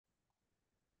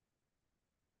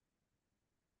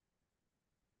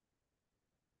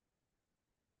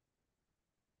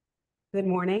Good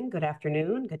morning, good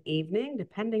afternoon, good evening,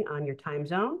 depending on your time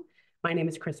zone. My name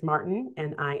is Chris Martin,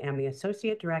 and I am the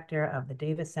Associate Director of the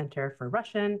Davis Center for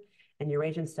Russian and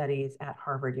Eurasian Studies at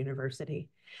Harvard University.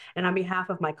 And on behalf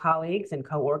of my colleagues and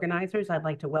co-organizers, I'd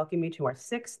like to welcome you to our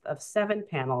sixth of 7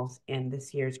 panels in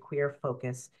this year's Queer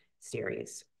Focus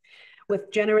series.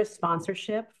 With generous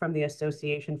sponsorship from the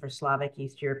Association for Slavic,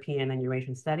 East European, and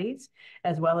Eurasian Studies,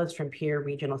 as well as from peer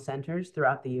regional centers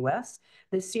throughout the US,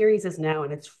 this series is now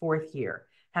in its 4th year,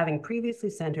 having previously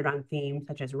centered on themes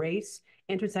such as race,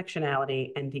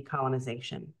 intersectionality, and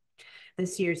decolonization.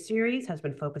 This year's series has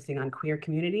been focusing on queer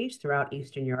communities throughout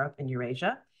Eastern Europe and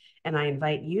Eurasia, and I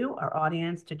invite you, our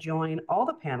audience, to join all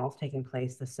the panels taking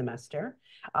place this semester.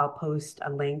 I'll post a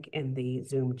link in the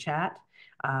Zoom chat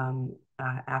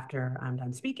after I'm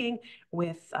done speaking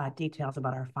with details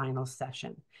about our final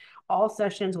session. All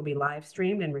sessions will be live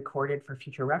streamed and recorded for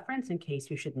future reference in case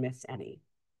you should miss any.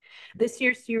 This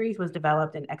year's series was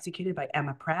developed and executed by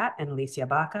Emma Pratt and Alicia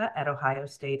Baca at Ohio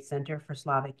State Center for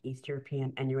Slavic, East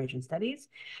European, and Eurasian Studies,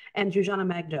 and Zuzana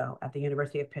Magdo at the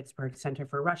University of Pittsburgh Center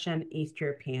for Russian, East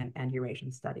European, and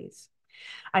Eurasian Studies.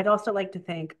 I'd also like to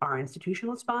thank our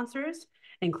institutional sponsors,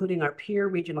 including our peer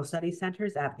regional study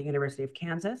centers at the University of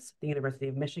Kansas, the University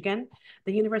of Michigan,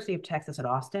 the University of Texas at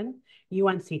Austin,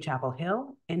 UNC Chapel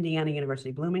Hill, Indiana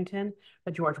University Bloomington,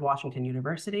 the George Washington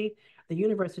University, the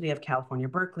University of California,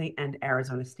 Berkeley, and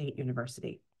Arizona State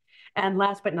University. And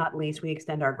last but not least, we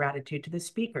extend our gratitude to the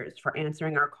speakers for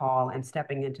answering our call and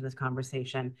stepping into this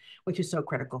conversation, which is so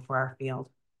critical for our field.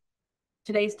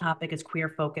 Today's topic is queer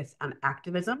focus on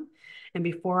activism. And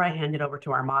before I hand it over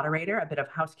to our moderator, a bit of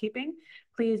housekeeping.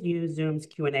 Please use Zoom's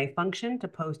Q&A function to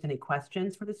post any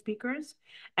questions for the speakers.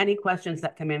 Any questions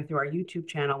that come in through our YouTube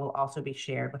channel will also be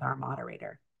shared with our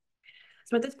moderator.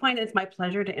 So at this point, it's my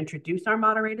pleasure to introduce our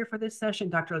moderator for this session,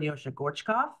 Dr. Lyosha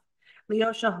Gorchkov.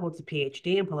 Lyosha holds a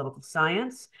PhD in political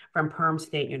science from Perm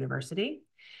State University.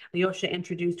 Lyosha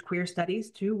introduced queer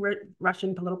studies to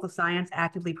Russian political science,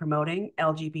 actively promoting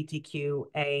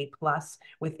LGBTQA+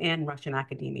 within Russian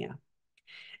academia.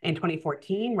 In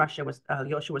 2014,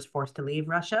 Lyosha was forced to leave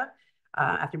Russia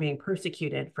after being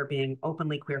persecuted for being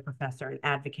openly queer professor and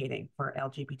advocating for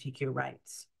LGBTQ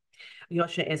rights.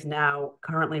 Lyosha is now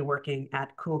currently working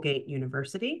at Colgate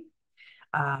University.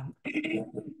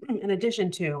 In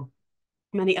addition to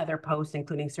many other posts,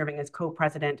 including serving as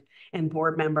co-president and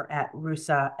board member at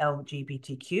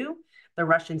Russo-LGBTQ, the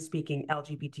Russian-speaking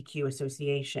LGBTQ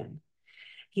Association.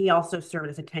 He also served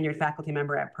as a tenured faculty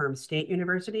member at Perm State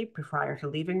University prior to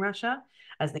leaving Russia,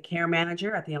 as the care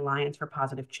manager at the Alliance for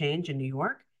Positive Change in New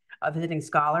York, a visiting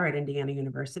scholar at Indiana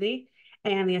University,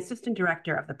 and the assistant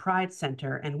director of the Pride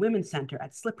Center and Women's Center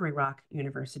at Slippery Rock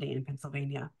University in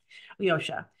Pennsylvania.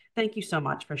 Lyosha, thank you so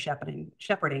much for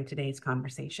shepherding today's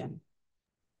conversation.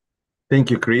 Thank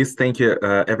you, Chris. Thank you,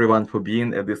 everyone, for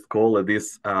being at this call at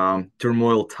this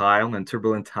turmoil time and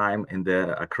turbulent time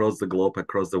across the globe,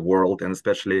 across the world, and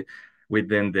especially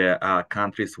within the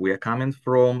countries we are coming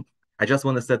from. I just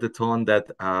want to set the tone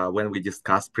that when we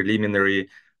discuss preliminary,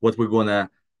 what we're gonna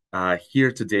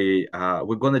hear today,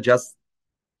 we're gonna just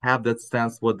have that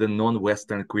sense what the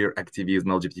non-Western queer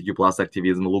activism, LGBTQ plus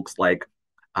activism looks like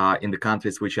in the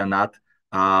countries which are not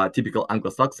typical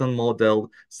Anglo-Saxon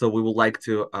model. So we would like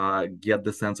to get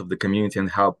the sense of the community and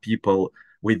how people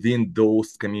within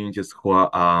those communities who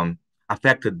are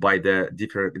affected by the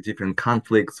different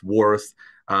conflicts, wars,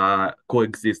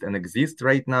 coexist and exist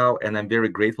right now. And I'm very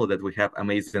grateful that we have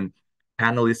amazing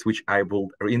panelists, which I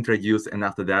will introduce, and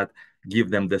after that, give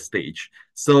them the stage.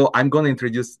 So I'm going to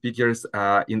introduce speakers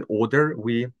in order.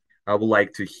 I would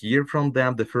like to hear from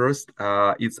them. The first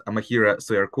is Mahira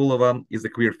Soyarkulova, is a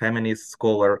queer feminist,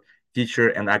 scholar, teacher,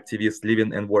 and activist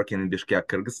living and working in Bishkek,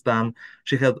 Kyrgyzstan.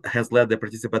 She has led the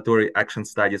participatory action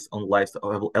studies on lives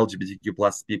of LGBTQ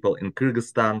plus people in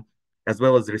Kyrgyzstan, as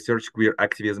well as research queer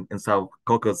activism in South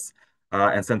Caucasus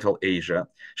and Central Asia.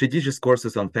 She teaches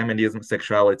courses on feminism,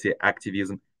 sexuality,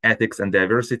 activism, ethics and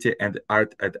diversity, and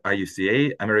art at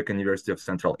IUCA, American University of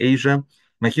Central Asia.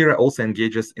 Mahira also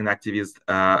engages in activist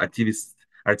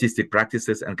artistic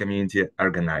practices and community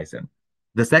organizing.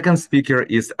 The second speaker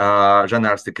is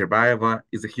Zhana Arstykerbayeva,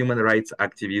 is a human rights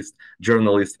activist,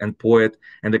 journalist, and poet,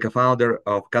 and the co-founder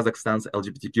of Kazakhstan's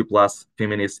LGBTQ plus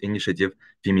feminist initiative,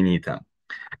 Feminita.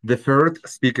 The third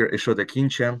speaker is Shota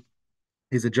Kincha,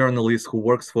 He's a journalist who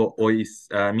works for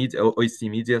OEC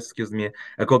Media,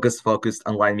 a Caucasus-focused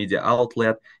online media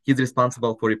outlet. He's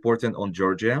responsible for reporting on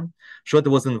Georgia. Shota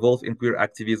was involved in queer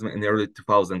activism in the early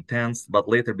 2010s, but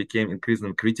later became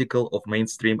increasingly critical of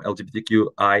mainstream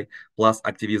LGBTQI plus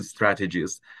activism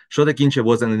strategies. Shota Kinche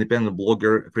was an independent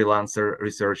blogger, freelancer,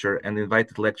 researcher, and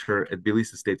invited lecturer at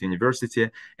Tbilisi State University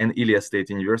and Ilia State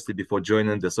University before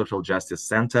joining the Social Justice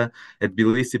Center, a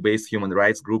Tbilisi-based human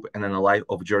rights group and an ally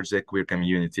of Georgia queer community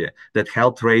that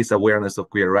helped raise awareness of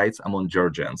queer rights among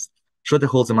Georgians. Shota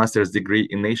holds a master's degree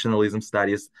in nationalism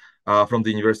studies from the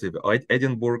University of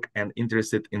Edinburgh and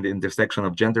interested in the intersection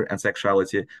of gender and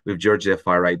sexuality with Georgia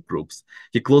far-right groups.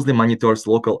 He closely monitors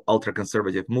local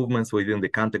ultra-conservative movements within the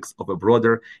context of a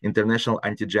broader international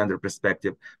anti-gender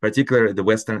perspective, particularly the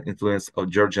Western influence of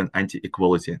Georgian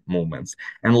anti-equality movements.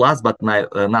 And last but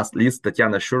not least,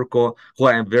 Tatiana Shurko, who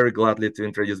I am very gladly to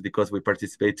introduce because we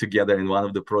participate together in one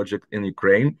of the projects in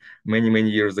Ukraine many, many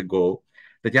years ago.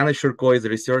 Tatiana Shurko is a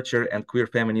researcher and queer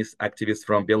feminist activist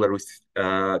from Belarus,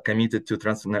 committed to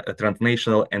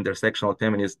transnational and intersectional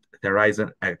feminist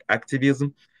horizon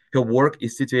activism. Her work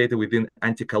is situated within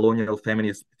anti-colonial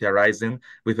feminist theorizing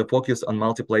with a focus on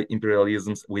multiple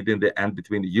imperialisms within the and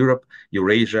between Europe,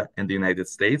 Eurasia, and the United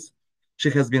States. She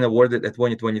has been awarded a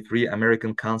 2023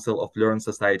 American Council of Learned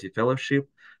Society Fellowship.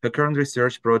 Her current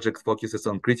research project focuses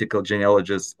on critical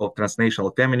genealogies of transnational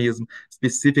feminism,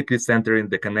 specifically centering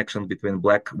the connection between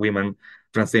Black women,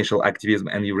 transnational activism,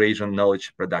 and Eurasian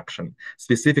knowledge production.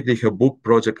 Specifically, her book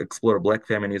project explores Black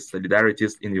feminist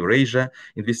solidarities in Eurasia,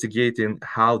 investigating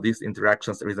how these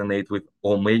interactions resonate with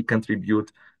or may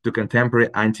contribute to contemporary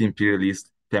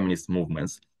anti-imperialist feminist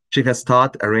movements. She has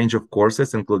taught a range of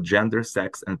courses, include gender,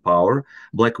 sex, and power,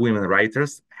 Black women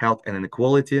writers, health and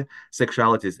inequality,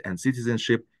 sexualities and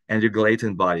citizenship, and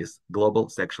regulating bodies, global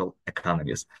sexual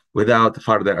economies. Without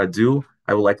further ado,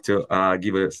 I would like to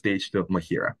give a stage to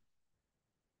Mahira.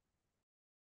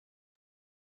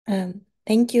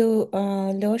 Thank you,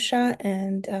 Lyosha,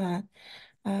 and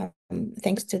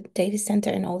thanks to the Davis Center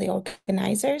and all the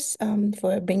organizers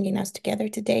for bringing us together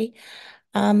today.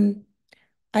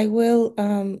 I will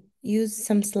use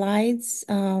some slides,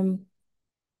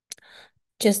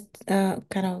 just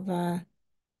kind of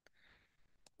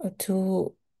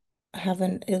to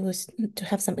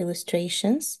have some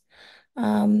illustrations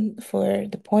for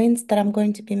the points that I'm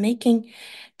going to be making.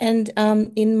 And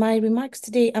in my remarks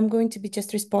today, I'm going to be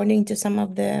just responding to some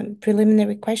of the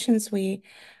preliminary questions we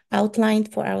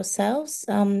outlined for ourselves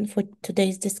for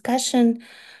today's discussion.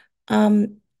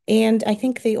 And I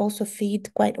think they also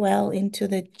feed quite well into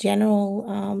the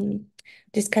general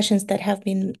discussions that have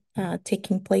been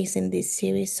taking place in this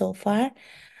series so far.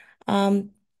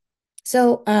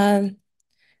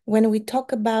 When we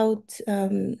talk about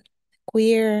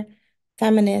queer,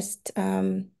 feminist,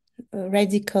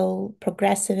 radical,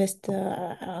 progressivist,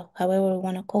 however we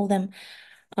want to call them,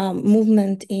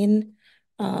 movement in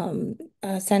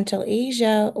Central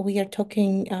Asia, we are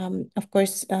talking, of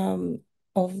course,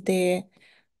 of the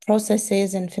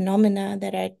processes and phenomena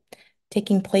that are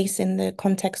taking place in the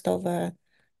context of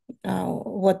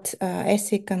what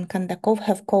Esik and Kandakov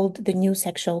have called the new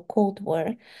sexual Cold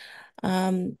War.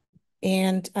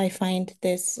 And I find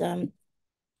this a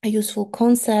useful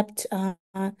concept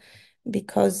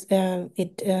because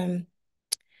it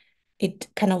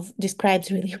kind of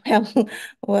describes really well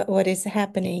what is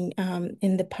happening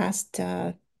in the past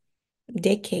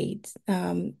decades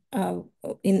in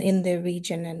the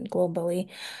region and globally.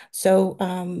 So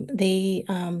they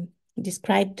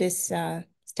describe this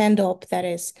standoff that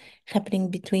is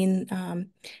happening between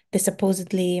the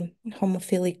supposedly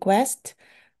homophilic West,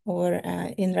 or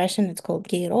in Russian it's called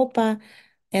Gay Europa,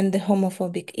 and the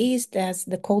homophobic East as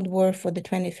the Cold War for the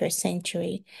 21st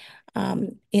century.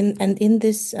 In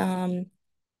this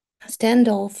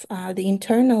standoff, the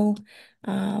internal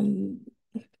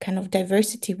kind of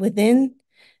diversity within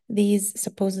these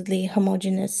supposedly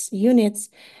homogeneous units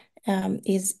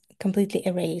is completely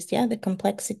erased. Yeah, the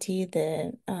complexity,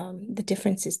 the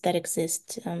differences that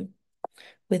exist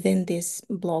within these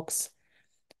blocks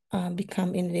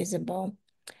become invisible.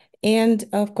 And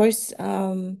of course,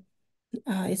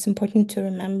 it's important to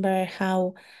remember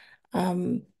how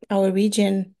our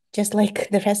region, just like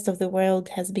the rest of the world,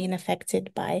 has been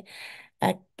affected by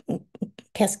a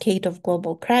cascade of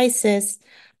global crises,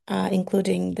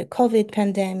 including the COVID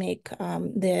pandemic,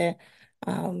 the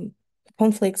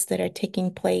conflicts that are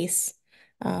taking place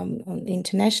on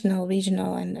international,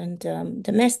 regional, and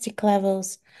domestic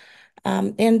levels.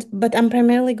 But I'm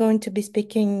primarily going to be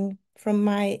speaking from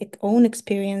my own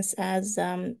experience as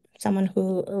someone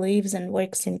who lives and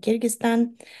works in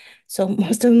Kyrgyzstan. So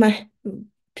most of my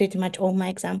pretty much all my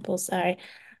examples are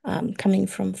coming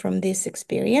from this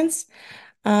experience.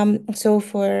 So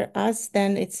for us,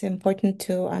 then it's important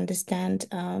to understand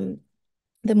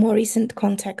the more recent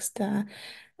context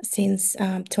since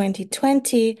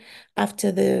 2020,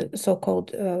 after the so-called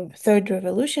third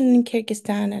revolution in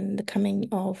Kyrgyzstan and the coming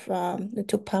of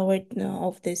to power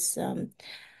of this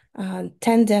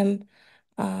tandem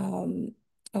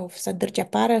of Sadir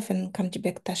Japarov and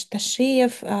Kamjibek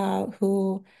Tasheev,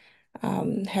 who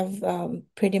have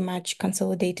pretty much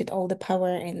consolidated all the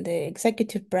power in the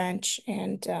executive branch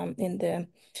and in the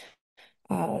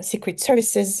secret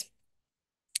services.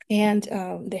 And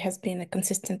there has been a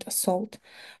consistent assault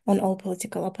on all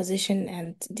political opposition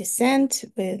and dissent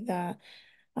with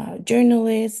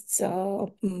journalists,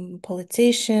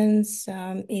 politicians,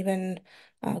 even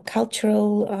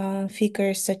cultural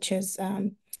figures such as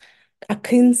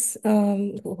akins,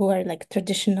 who are like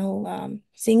traditional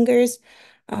singers,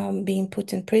 being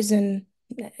put in prison,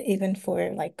 even for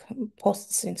like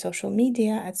posts in social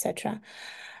media, etc.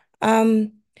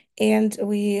 And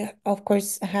we, of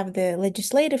course, have the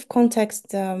legislative context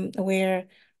where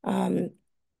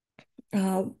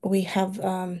we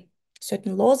have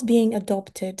certain laws being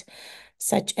adopted,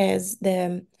 such as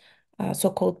the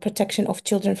so-called Protection of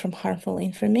Children from Harmful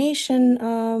Information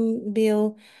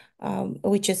bill,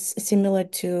 which is similar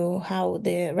to how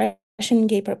the Russian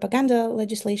gay propaganda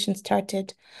legislation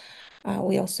started.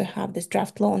 We also have this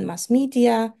draft law on mass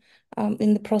media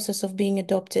in the process of being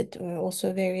adopted,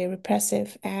 also very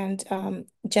repressive. And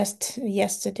just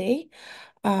yesterday,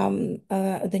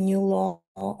 the new law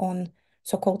on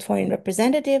so-called foreign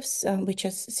representatives, which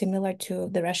is similar to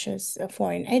the Russia's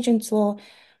foreign agents law,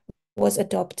 was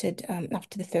adopted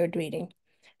after the third reading.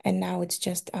 And now it's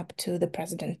just up to the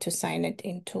president to sign it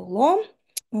into law.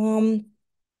 And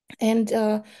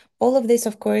all of this,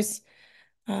 of course,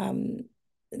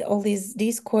 all these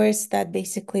discourse that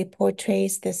basically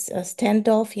portrays this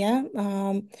standoff,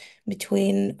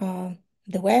 between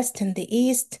the West and the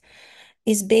East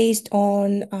is based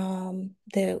on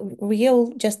the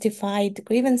real justified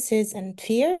grievances and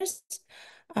fears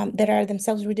that are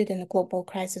themselves rooted in a global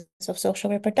crisis of social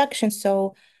reproduction.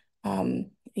 So,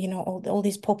 all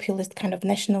these populist kind of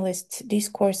nationalist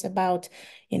discourse about,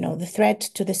 the threat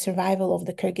to the survival of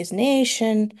the Kyrgyz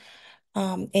nation,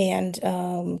 and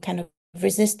kind of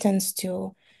resistance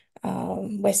to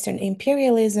Western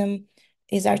imperialism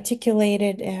is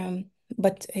articulated,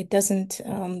 but it doesn't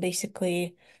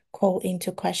basically call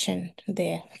into question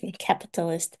the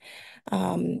capitalist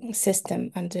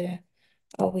system under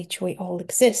which we all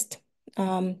exist.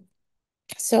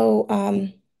 So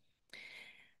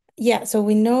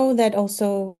we know that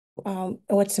also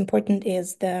what's important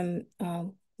is the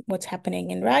what's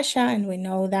happening in Russia, and we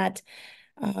know that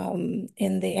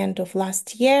in the end of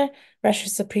last year,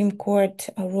 Russia's Supreme Court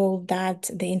ruled that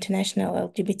the international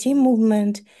LGBT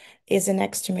movement is an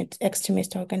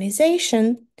extremist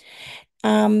organization.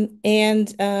 And there's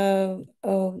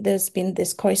been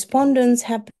this correspondence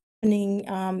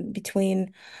happening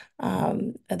between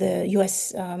the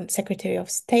US Secretary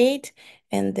of State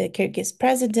and the Kyrgyz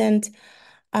president,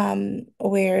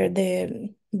 where the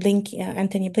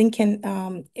Anthony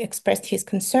Blinken expressed his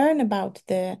concern about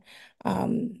the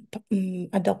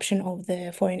adoption of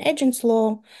the foreign agents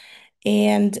law.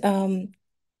 And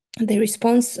the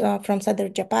response from Sadr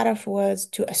Japarov was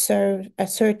to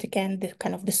assert again the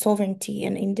kind of the sovereignty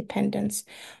and independence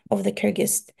of the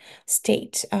Kyrgyz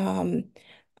state.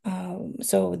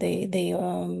 So they've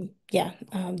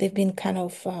been kind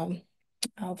of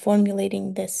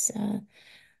formulating this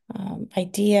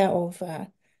idea of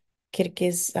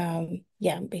Kyrgyz,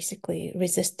 basically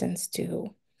resistance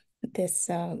to this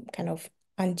kind of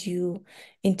undue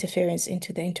interference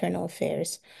into the internal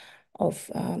affairs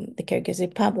of the Kyrgyz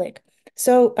Republic.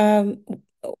 So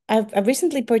I've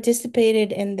recently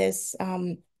participated in this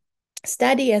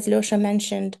study, as Lyosha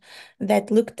mentioned, that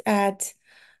looked at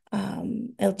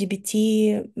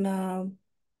LGBT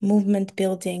movement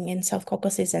building in South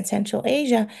Caucasus and Central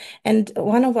Asia. And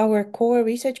one of our core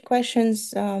research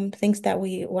questions, things that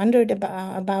we wondered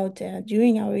about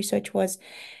during our research was,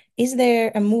 is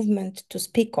there a movement to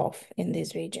speak of in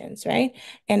these regions, right?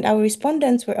 And our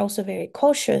respondents were also very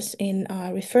cautious in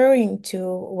referring to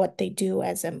what they do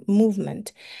as a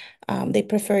movement. They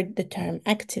preferred the term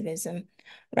activism,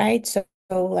 right? So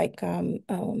like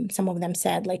some of them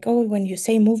said, like, oh, when you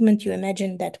say movement, you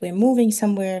imagine that we're moving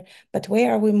somewhere, but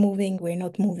where are we moving? We're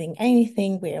not moving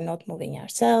anything. We are not moving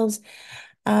ourselves.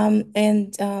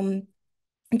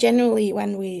 Generally,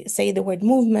 when we say the word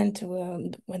movement,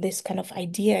 this kind of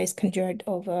idea is conjured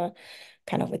of a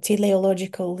kind of a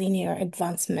teleological linear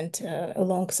advancement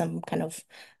along some kind of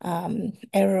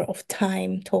error of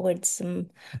time towards some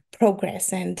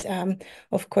progress. And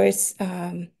of course,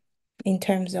 in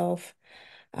terms of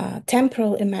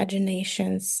temporal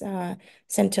imaginations,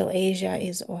 Central Asia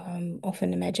is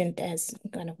often imagined as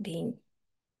kind of being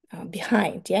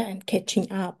behind, yeah, and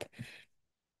catching up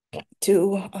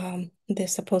to the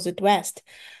supposed West.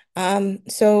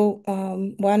 So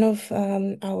one of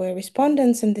our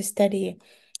respondents in this study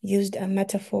used a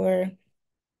metaphor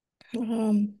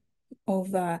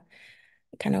of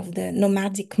kind of the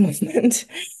nomadic movement.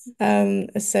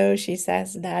 So she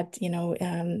says that, in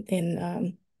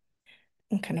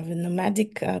kind of in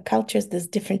nomadic cultures, there's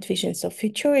different visions of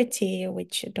futurity,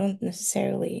 which don't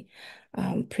necessarily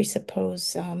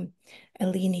presuppose a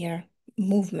linear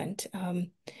movement.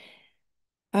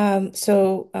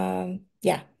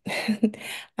 Yeah,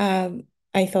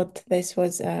 I thought this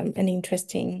was an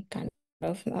interesting kind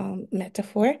of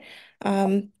metaphor.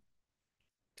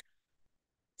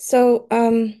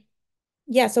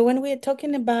 Yeah, so when we're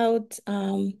talking about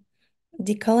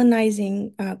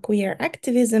decolonizing queer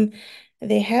activism,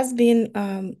 there has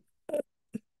been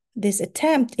this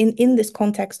attempt in this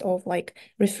context of like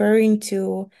referring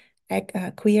to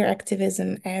queer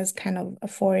activism as kind of a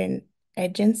foreign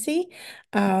agency.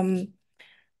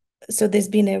 So there's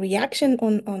been a reaction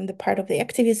on the part of the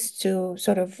activists to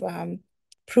sort of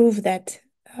prove that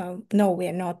no, we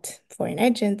are not foreign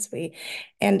agents.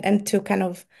 And to kind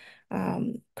of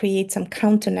create some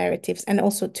counter narratives, and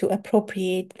also to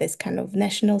appropriate this kind of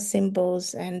national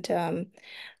symbols, and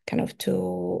kind of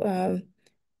to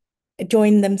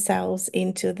join themselves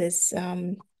into this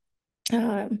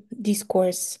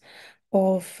discourse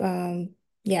of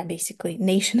yeah, basically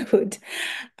nationhood.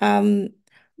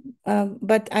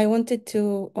 But I wanted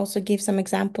to also give some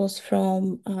examples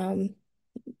from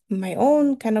my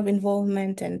own kind of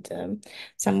involvement, and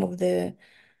some of the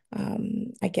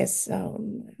I guess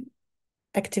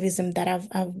activism that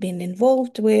I've been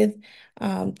involved with,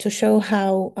 to show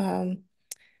how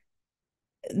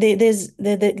there's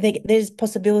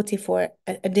possibility for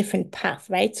a different path,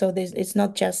 right? So it's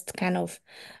not just kind of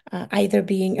either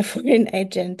being a foreign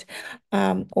agent,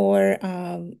 or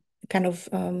kind of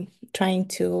trying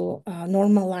to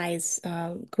normalize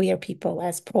queer people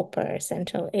as proper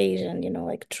Central Asian,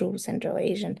 like true Central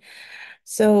Asian.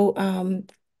 So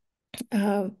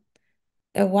a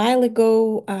while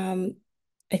ago,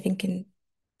 I think in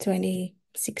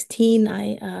 2016,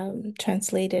 I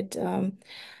translated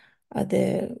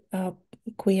the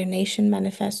Queer Nation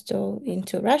Manifesto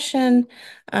into Russian.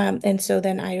 And so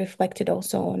then I reflected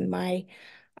also on my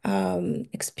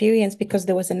experience, because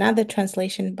there was another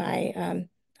translation by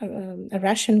a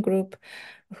Russian group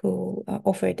who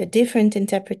offered a different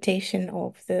interpretation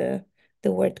of the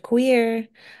word queer.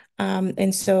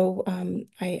 And so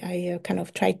I kind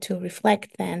of tried to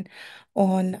reflect then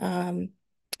on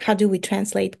how do we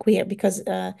translate queer, because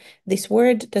this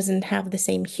word doesn't have the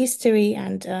same history,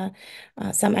 and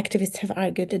some activists have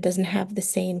argued it doesn't have the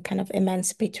same kind of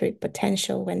emancipatory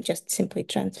potential when just simply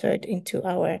transferred into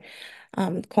our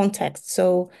context.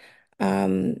 So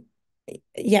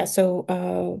yeah,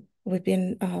 so we've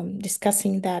been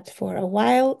discussing that for a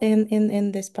while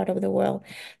in this part of the world.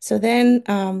 So then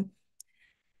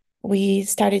we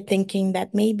started thinking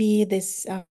that maybe this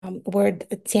word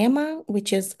tema,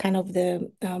 which is kind of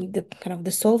the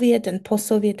Soviet and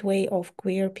post-Soviet way of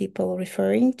queer people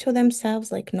referring to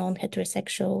themselves, like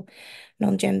non-heterosexual,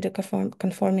 non-gender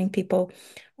conforming people,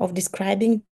 of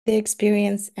describing their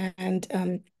experience.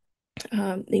 And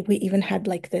we even had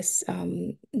like this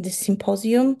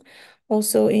symposium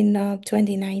also in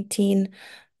 2019,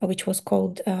 which was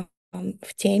called в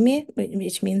теме,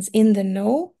 which means in the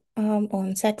know,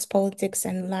 on sex, politics,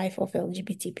 and life of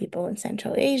LGBT people in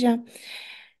Central Asia.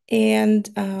 And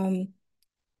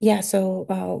yeah,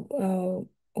 so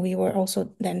we were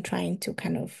also then trying to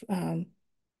kind of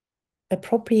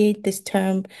appropriate this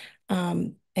term,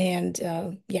 and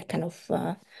yeah, kind of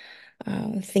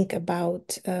think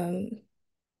about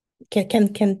can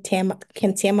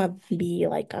tema be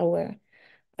like our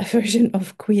version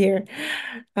of queer?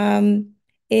 And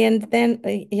then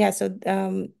yeah, so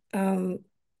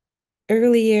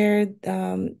earlier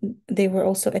there were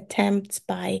also attempts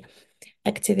by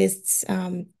activists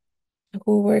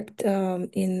who worked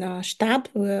in Stab,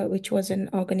 which was an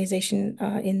organization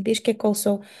in Bishkek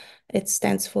also. It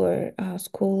stands for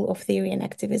School of Theory and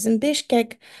Activism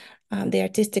Bishkek. The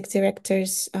artistic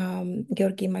directors,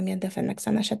 Georgy Mamedov and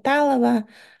Oksana Shatalova,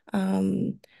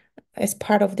 as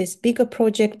part of this bigger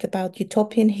project about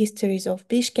utopian histories of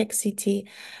Bishkek city,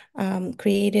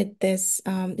 created this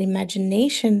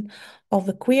imagination of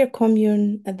a queer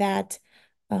commune that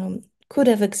could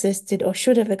have existed or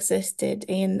should have existed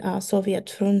in Soviet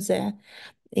Frunze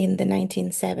in the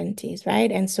 1970s,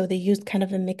 right? And so they used kind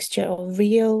of a mixture of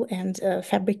real and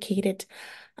fabricated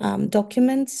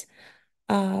documents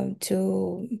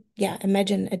to,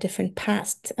 imagine a different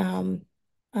past.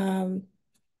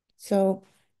 So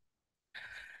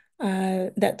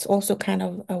that's also kind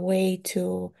of a way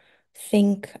to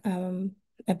think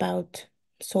about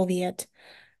Soviet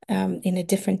in a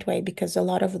different way, because a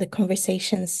lot of the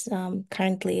conversations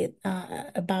currently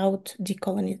about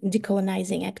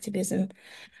decolonizing activism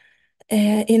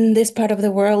in this part of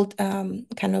the world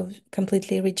kind of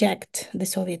completely reject the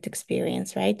Soviet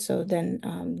experience, right? So then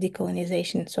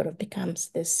decolonization sort of becomes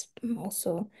this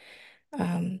also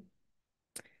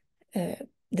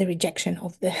the rejection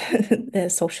of the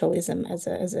socialism as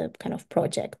a kind of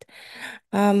project.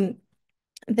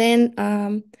 Then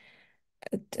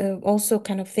also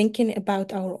kind of thinking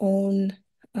about our own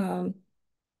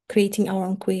creating our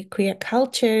own queer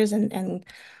cultures and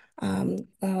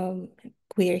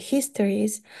queer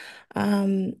histories.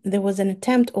 There was an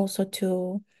attempt also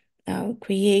to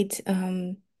create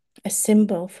a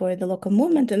symbol for the local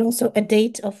movement and also a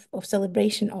date of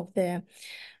celebration of the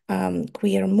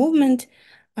queer movement.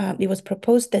 It was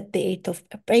proposed that the 8th of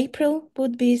April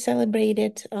would be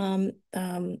celebrated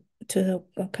to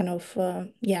kind of,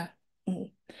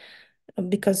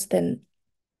 because then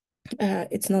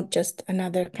it's not just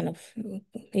another kind of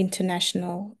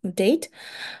international date.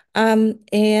 So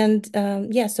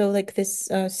like this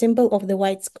symbol of the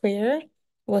white square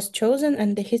was chosen,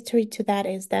 and the history to that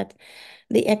is that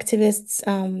the activists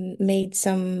made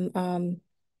some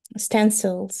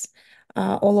stencils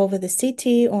all over the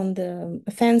city, on the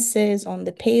fences, on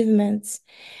the pavements,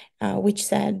 which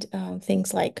said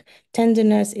things like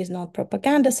tenderness is not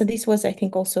propaganda. So this was, I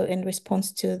think, also in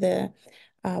response to the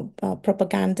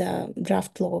propaganda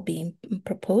draft law being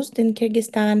proposed in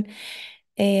Kyrgyzstan.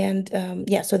 And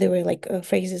so there were like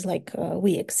phrases like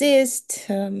we exist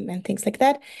and things like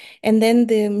that. And then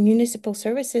the municipal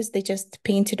services, they just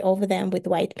painted over them with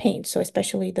white paint. So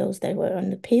especially those that were on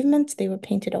the pavements, they were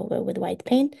painted over with white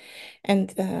paint.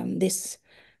 And this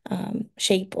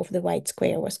shape of the white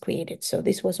square was created. So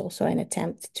this was also an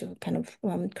attempt to kind of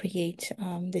create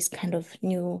this kind of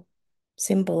new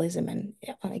symbolism and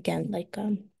again, like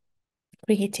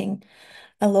creating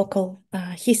a local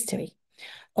history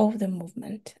of the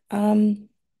movement.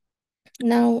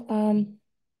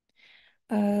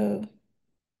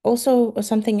 Also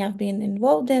something I've been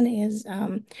involved in is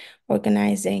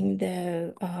organizing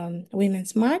the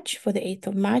Women's March for the 8th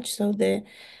of March. So the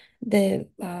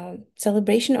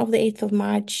celebration of the 8th of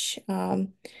March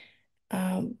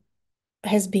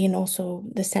has been also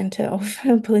the center of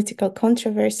political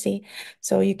controversy.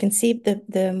 So you can see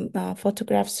the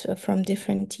photographs from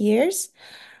different years.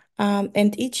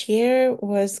 And each year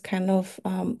was kind of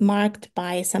marked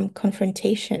by some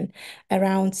confrontation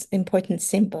around important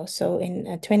symbols. So in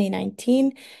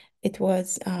 2019, it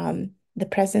was the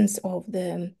presence of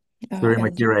the Sorry,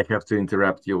 Makira, I have to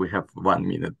interrupt you. We have 1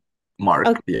 minute mark.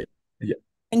 Okay. Yeah.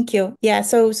 Thank you. Yeah.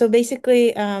 So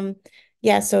basically, the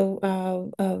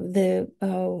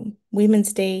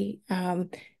Women's Day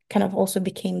kind of also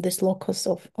became this locus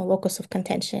of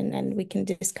contention, and we can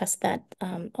discuss that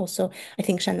also. I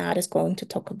think Shanad is going to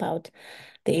talk about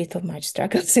the 8th of March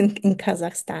struggles in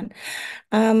Kazakhstan.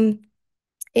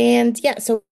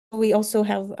 So we also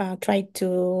have tried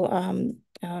to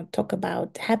talk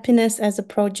about happiness as a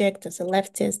project, as a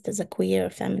leftist, as a queer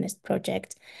feminist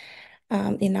project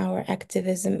in our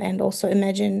activism, and also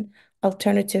imagine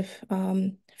alternative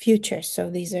futures. So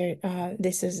this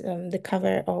is the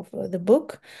cover of the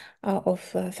book of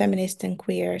feminist and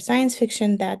queer science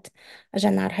fiction that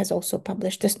Janar has also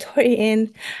published a story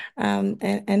in,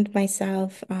 and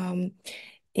myself. So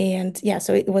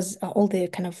it was all the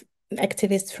kind of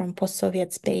activists from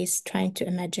post-Soviet space trying to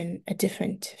imagine a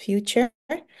different future.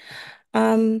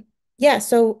 I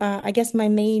guess my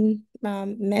main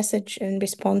message in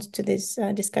response to this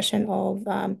discussion of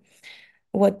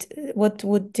what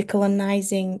would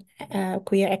decolonizing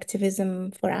queer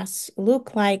activism for us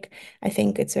look like, I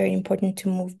think it's very important to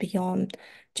move beyond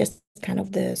just kind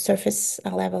of the surface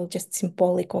level, just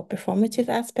symbolic or performative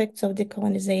aspects of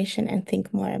decolonization, and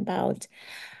think more about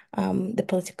the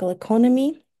political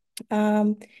economy.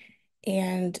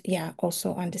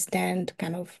 Also understand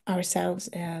kind of ourselves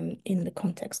in the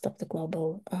context of the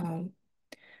global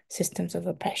systems of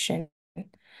oppression.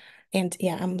 And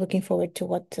I'm looking forward to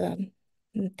what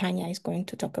Tanya is going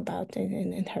to talk about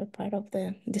in her part of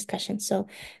the discussion. So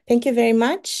thank you very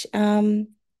much.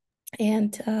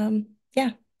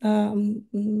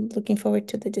 looking forward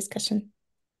to the discussion.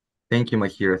 Thank you,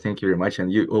 Mahira. Thank you very much.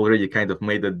 And you already kind of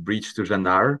made that bridge to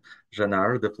Janar.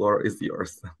 Janar, the floor is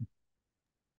yours.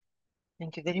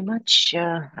 Thank you very much.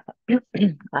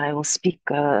 I will speak.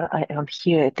 I am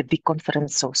here at the big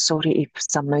conference, so sorry if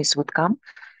some noise would come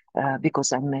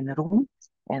because I'm in a room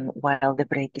and while the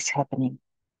break is happening.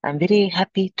 I'm very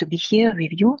happy to be here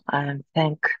with you. And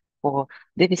thank for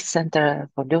Davis Center,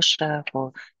 for Losha,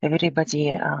 for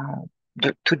everybody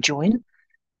to join.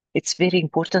 It's very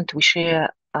important we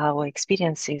share our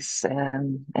experiences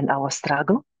and our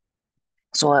struggle.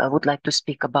 So I would like to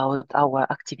speak about our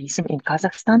activism in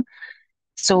Kazakhstan.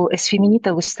 So as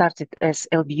Feminita, we started as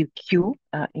LBUQ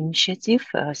initiative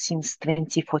since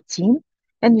 2014,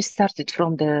 and we started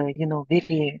from the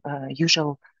very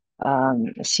usual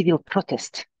civil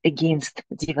protest against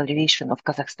devaluation of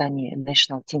Kazakhstani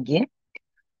national tenge.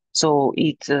 So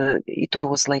it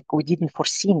was like we didn't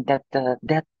foresee that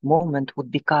that moment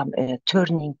would become a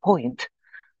turning point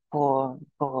for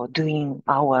doing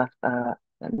our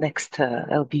next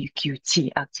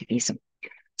LBQT activism.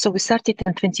 So we started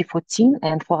in 2014,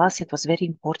 and for us it was very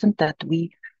important that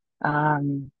we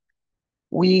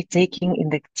taking in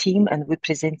the team and we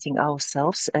presenting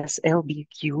ourselves as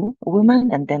LBQ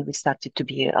women, and then we started to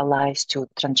be allies to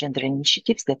transgender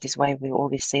initiatives. That is why we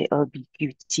always say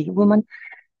LBQT women.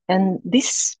 And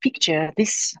this picture,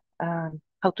 this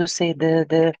how to say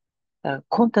the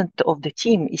content of the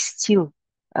team is still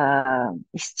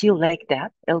like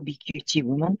that, LBQT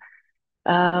women.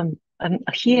 And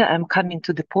here I'm coming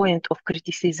to the point of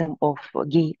criticism of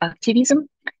gay activism,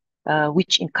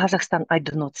 which in Kazakhstan I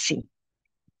do not see.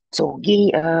 So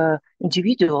gay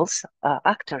individuals,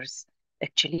 actors,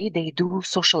 actually, they do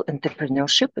social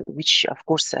entrepreneurship, which of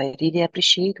course I really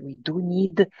appreciate. We do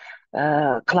need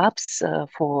clubs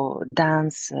for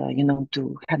dance,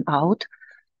 to hang out.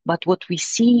 But what we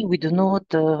see, we do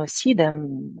not see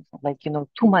them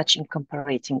too much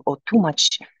incorporating or too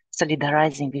much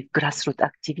solidarizing with grassroots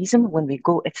activism when we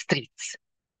go at streets,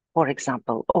 for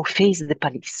example, or face the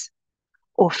police,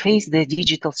 or face the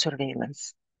digital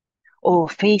surveillance, or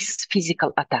face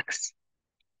physical attacks.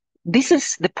 This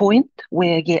is the point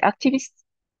where gay activists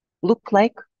look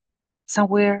like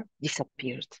somewhere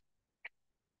disappeared.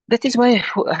 That is why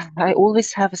I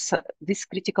always have this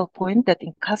critical point that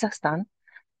in Kazakhstan,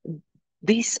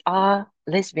 these are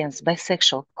lesbians,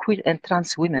 bisexual, queer and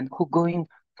trans women who go in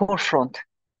forefront,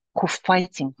 who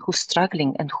fighting, who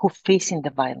struggling, and who facing the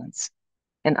violence.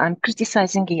 And I'm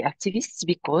criticizing gay activists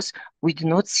because we do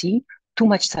not see too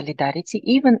much solidarity,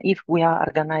 even if we are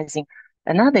organizing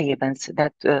another events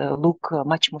that look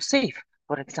much more safe.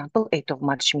 For example, 8th of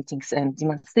March meetings and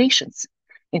demonstrations.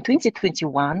 In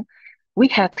 2021, we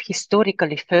had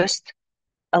historically first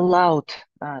allowed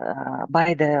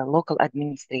by the local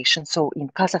administration. So in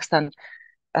Kazakhstan,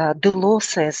 the law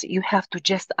says you have to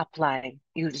just apply.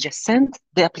 You just send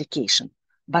the application.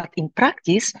 But in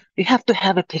practice, you have to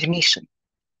have a permission.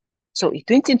 So in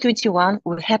 2021,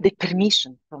 we had the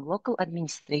permission from local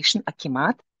administration,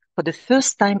 Akimat, for the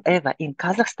first time ever in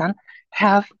Kazakhstan,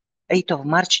 have 8th of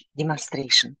March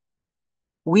demonstration.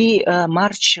 We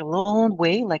marched a long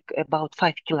way, like about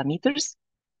 5 kilometers,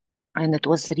 and it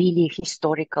was really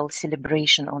historical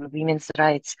celebration on women's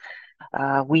rights.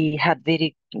 We had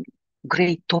very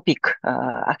great topic,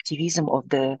 activism of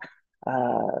the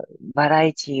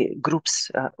variety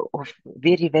groups of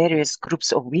very various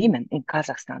groups of women in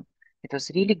Kazakhstan. It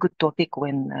was really good topic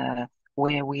when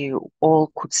where we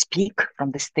all could speak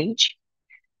from the stage.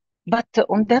 But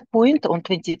on that point, on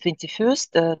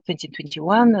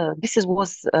 2021, this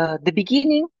was the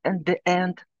beginning and the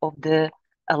end of the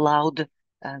allowed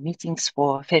meetings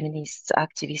for feminists,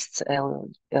 activists,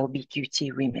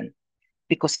 LGBTQ women.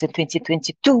 Because in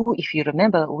 2022, if you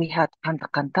remember, we had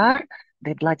Kantar,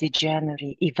 the Bloody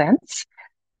January events,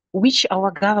 which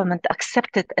our government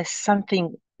accepted as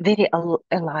something very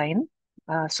aligned.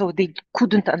 So they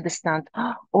couldn't understand,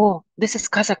 oh, this is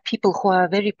Kazakh people who are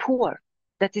very poor.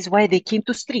 That is why they came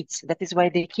to streets. That is why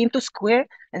they came to square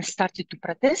and started to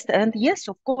protest. And yes,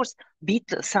 of course,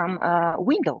 beat some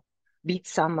window, beat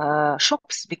some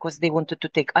shops because they wanted to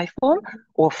take iPhone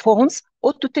or phones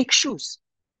or to take shoes.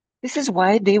 This is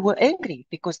why they were angry,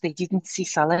 because they didn't see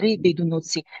salary. They do not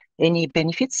see any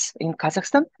benefits in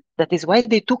Kazakhstan. That is why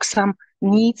they took some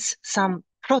needs, some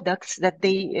products that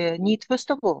they need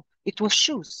first of all. It was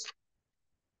shoes.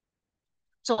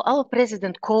 So our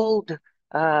president called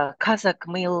Kazakh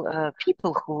male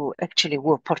people who actually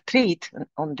were portrayed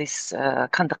on this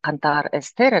Kantar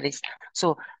as terrorists.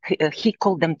 So he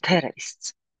called them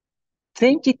terrorists.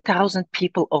 20,000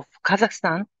 people of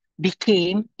Kazakhstan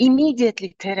became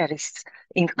immediately terrorists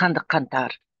in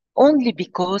Kantar. only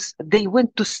because they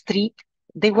went to street,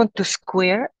 they went to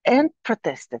square and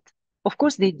protested. Of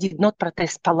course, they did not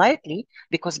protest politely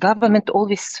because government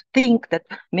always think that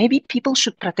maybe people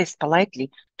should protest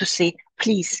politely to say,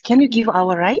 please, can you give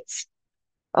our rights?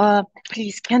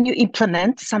 Please, can you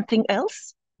implement something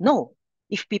else? No.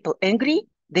 If people angry,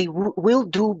 they will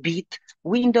do beat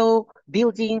window,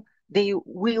 building, they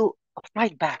will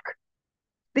fight back.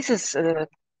 This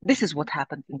is what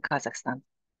happened in Kazakhstan.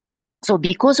 So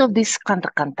because of this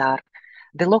kantar,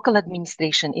 the local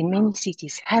administration in many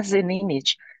cities has an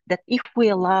image that if we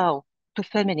allow to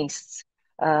feminists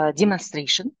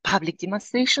demonstration, public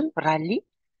demonstration, rally,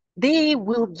 they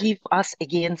will give us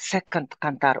again second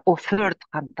kantar or third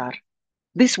kantar.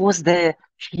 This was the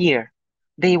fear.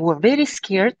 They were very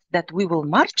scared that we will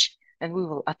march and we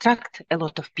will attract a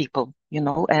lot of people,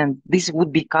 and this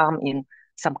would become in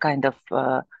some kind of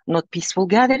not peaceful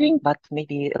gathering, but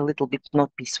maybe a little bit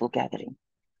not peaceful gathering.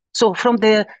 So from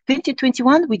the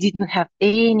 2021, we didn't have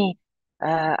any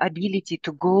ability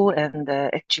to go and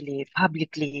actually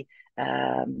publicly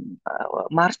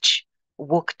march,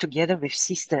 walk together with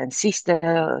sister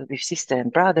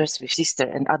and brothers, with sister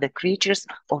and other creatures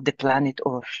of the planet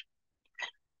Earth.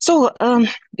 So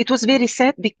it was very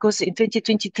sad because in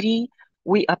 2023,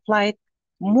 we applied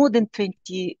more than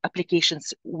 20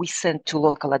 applications we sent to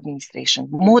local administration,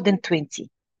 more than 20,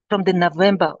 from the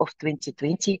November of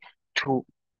 2020 to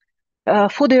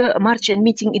for the march and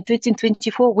meeting in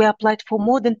 2024, we applied for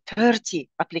more than 30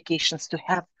 applications to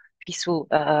have peaceful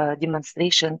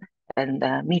demonstration and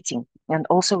meeting. And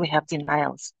also we have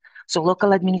denials. So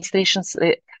local administrations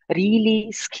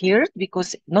really scared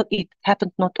because it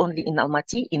happened not only in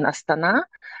Almaty, in Astana,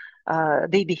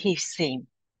 they behave same.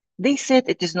 They said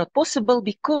it is not possible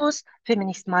because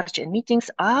feminist march and meetings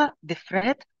are the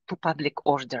threat to public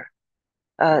order.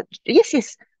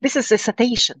 Yes, this is a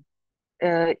citation.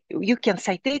 You can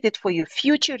cite it for your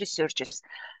future researchers.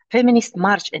 Feminist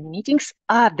march and meetings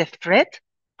are the threat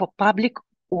for public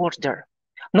order.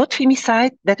 Not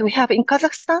femicide that we have in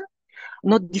Kazakhstan,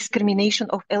 not discrimination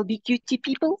of LGBTQ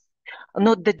people,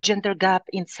 not the gender gap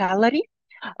in salary,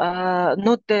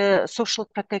 not the social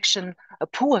protection,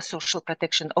 poor social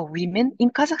protection of women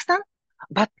in Kazakhstan,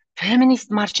 but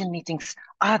feminist march and meetings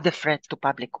are the threat to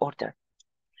public order.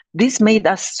 This made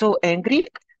us so angry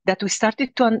that we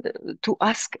started to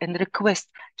ask and request,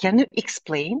 can you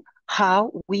explain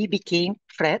how we became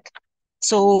threat?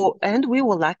 So, and we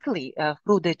were luckily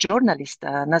through the journalist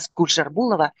Nazgul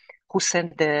Jarbulova, who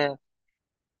sent the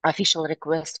official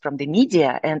request from the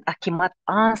media, and Akimat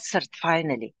answered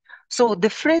finally. So the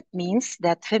threat means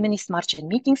that feminist march and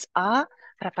meetings are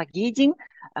propagating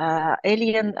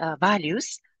alien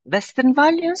values, Western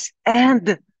values,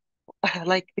 and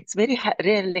like it's very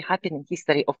rarely happened in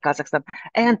history of Kazakhstan,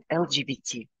 and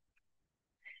LGBT.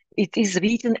 It is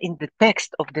written in the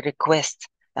text of the request,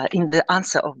 in the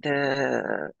answer of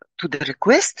to the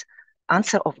request,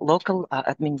 answer of local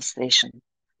administration.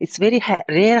 It's very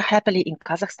rare, happily, in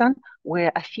Kazakhstan,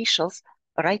 where officials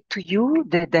write to you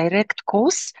the direct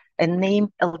cause and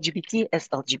name LGBT as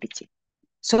LGBT.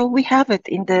 So we have it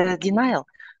in the denial.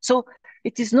 So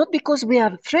it is not because we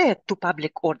are a threat to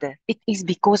public order. It is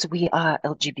because we are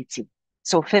LGBT.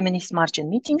 So feminist march and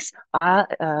meetings are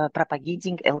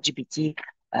propagating LGBT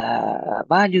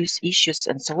values, issues,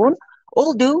 and so on.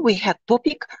 Although we had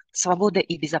topic «Свобода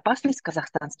и безопасность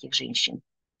казахстанских женщин».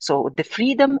 So the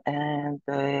freedom and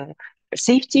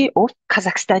safety of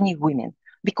Kazakhstani women.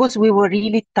 Because we were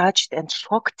really touched and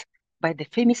shocked by the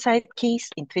femicide case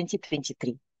in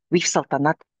 2023 with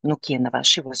Saltanat Nukenova.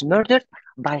 She was murdered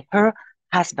by her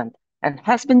husband. And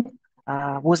husband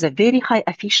was a very high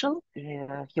official.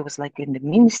 He was like in the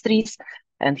ministries,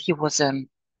 and he was,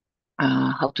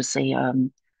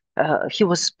 he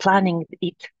was planning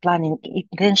it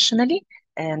intentionally,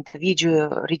 and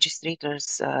video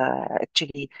registrators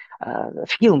actually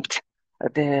filmed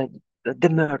the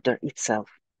murder itself.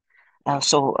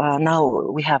 So now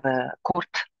we have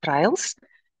court trials,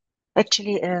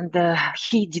 actually, and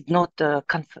he did not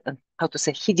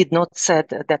he did not said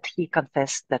that he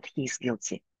confessed that he is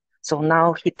guilty. So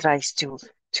now he tries to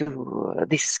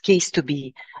this case to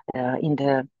be in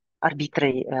the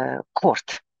arbitrary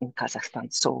court in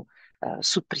Kazakhstan. So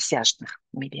суд присяжных.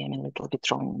 Maybe I'm a little bit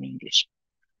wrong in English.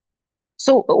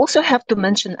 So also have to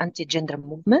mention anti-gender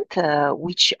movement,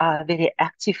 which are very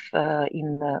active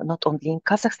in not only in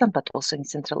Kazakhstan, but also in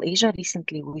Central Asia.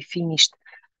 Recently, we finished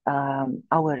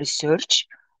our research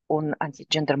on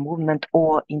anti-gender movement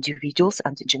or individuals,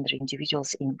 anti-gender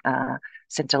individuals in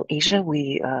Central Asia.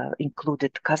 We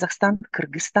included Kazakhstan,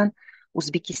 Kyrgyzstan,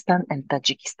 Uzbekistan, and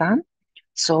Tajikistan.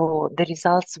 So the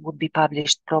results would be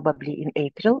published probably in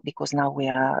April, because now we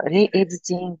are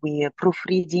re-editing, we are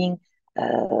proofreading,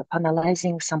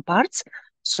 finalizing some parts.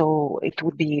 So it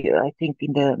would be, I think,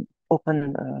 in the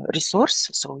open resource.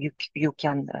 So you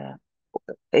can,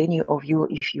 any of you,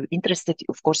 if you're interested,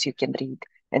 of course, you can read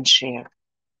and share.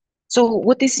 So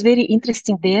what is very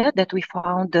interesting there that we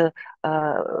found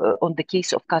on the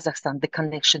case of Kazakhstan, the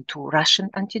connection to Russian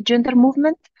anti-gender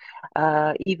movement,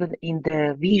 even in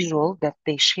the visual that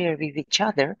they share with each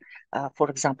other, for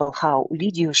example, how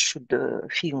videos should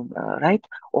film, right?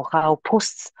 Or how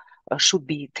posts should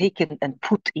be taken and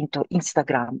put into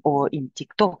Instagram or in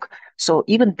TikTok. So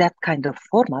even that kind of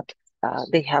format,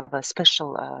 they have a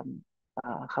special,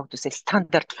 how to say,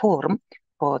 standard form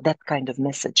for that kind of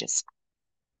messages.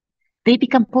 They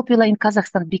become popular in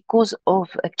Kazakhstan because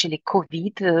of actually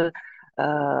COVID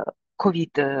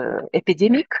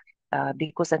epidemic,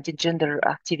 because anti-gender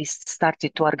activists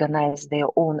started to organize their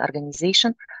own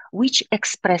organization, which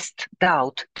expressed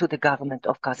doubt to the government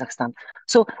of Kazakhstan.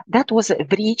 So that was a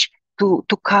bridge to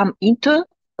come into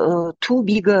too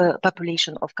big a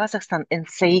population of Kazakhstan and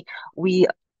say, we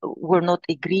will not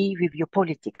agree with your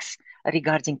politics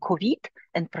regarding COVID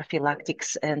and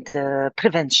prophylactics and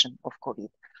prevention of COVID.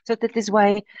 So that is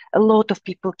why a lot of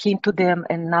people came to them,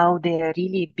 and now they are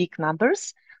really big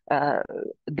numbers.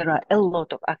 There are a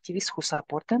lot of activists who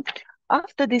support them.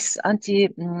 After this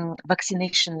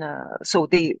anti-vaccination, so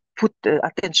they put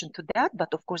attention to that,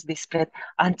 but of course they spread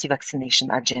anti-vaccination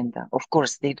agenda. Of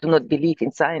course, they do not believe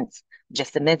in science,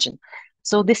 just imagine.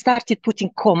 So they started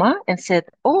putting comma and said,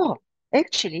 oh,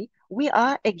 actually, we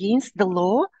are against the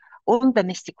law on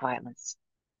domestic violence.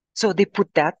 So they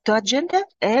put that to agenda,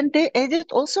 and they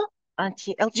added also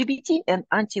anti-LGBT and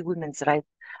anti-women's rights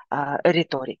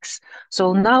rhetorics.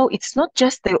 So now it's not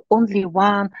just the only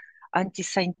one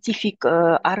anti-scientific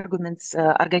arguments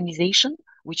organization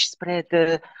which spread,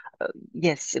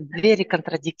 yes, very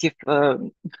contradictory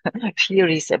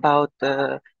theories about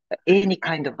any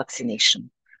kind of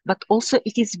vaccination. But also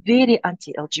it is very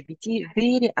anti-LGBT,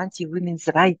 very anti-women's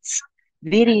rights,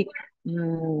 very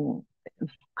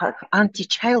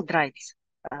anti-child rights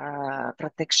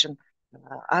protection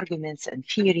arguments and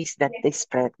theories that they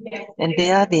spread, and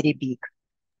they are very big.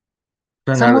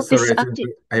 Some of this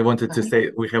I wanted to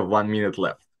say we have 1 minute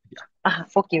left. Yeah.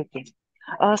 Okay.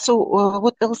 So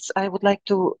what else I would like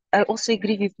to? I also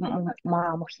agree with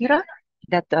Mohira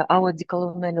that our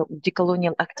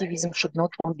decolonial activism should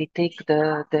not only take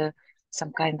the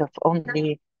some kind of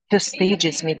only first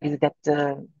stages, maybe that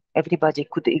everybody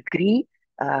could agree.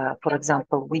 For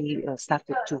example, we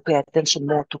started to pay attention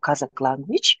more to Kazakh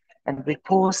language, and we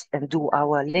post and do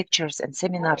our lectures and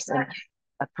seminars and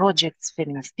projects,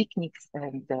 feminist picnics,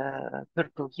 and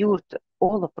Purple Youth.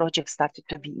 All the projects started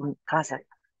to be in Kazakh.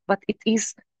 But it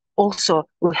is also,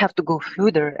 we have to go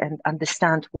further and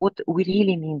understand what we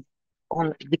really mean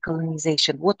on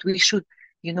decolonization, what we should,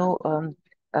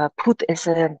 put as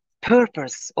a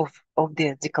purpose of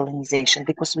the decolonization,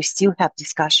 because we still have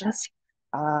discussions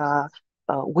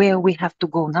where we have to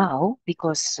go now,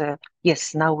 because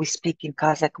yes, now we speak in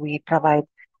Kazakh, we provide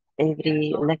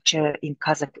every lecture in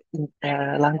Kazakh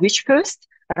language first,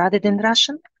 rather than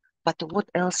Russian, but what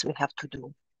else we have to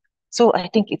do? So I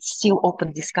think it's still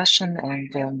open discussion,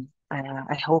 and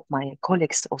I hope my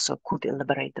colleagues also could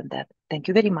elaborate on that. Thank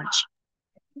you very much.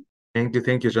 Thank you,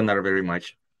 Janar, very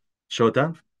much.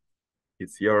 Shota,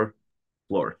 it's your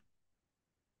floor.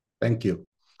 Thank you.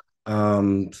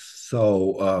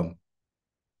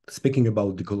 Speaking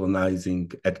about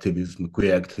decolonizing activism,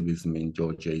 queer activism in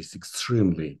Georgia is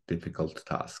extremely difficult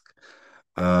task,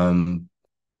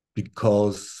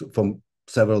 because from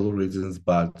several reasons,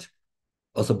 but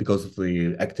also because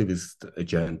the activist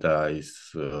agenda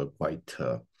is quite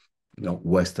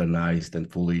westernized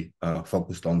and fully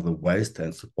focused on the West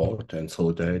and support and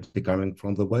solidarity coming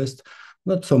from the West,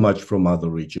 not so much from other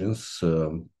regions,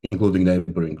 including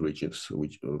neighboring regions,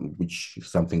 which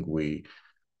is something we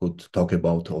could talk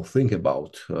about or think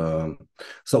about.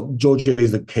 So Georgia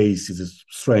is a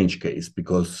strange case,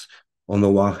 because on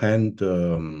the one hand,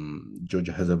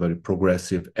 Georgia has a very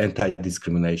progressive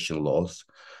anti-discrimination laws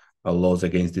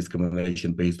against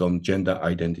discrimination based on gender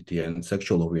identity and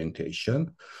sexual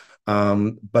orientation.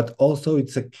 But also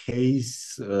it's a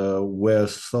case where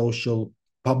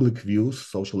public views,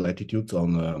 social attitudes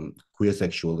on queer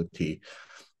sexuality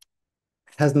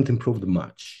hasn't improved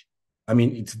much. I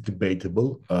mean, it's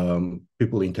debatable.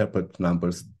 People interpret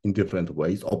numbers in different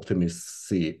ways. Optimists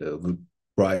see the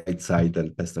bright side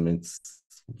and pessimists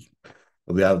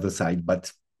the other side.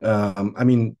 But I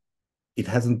mean, it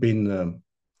hasn't been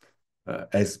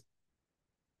as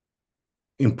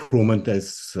improvement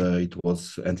as it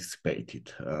was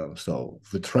anticipated. So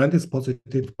the trend is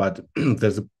positive, but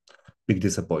there's a big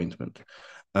disappointment.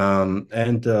 I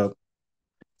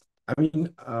mean,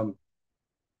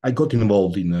 I got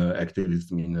involved in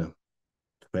activism in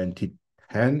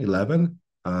 2010, 11,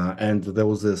 and there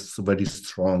was this very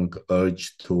strong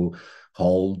urge to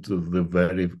hold the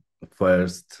very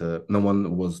first, no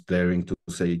one was daring to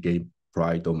say gay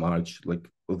pride or march, like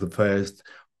the first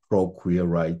pro-queer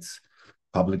rights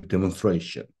public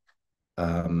demonstration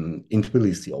in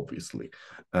Tbilisi, obviously.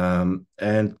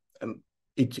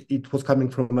 It was coming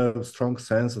from a strong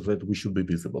sense that we should be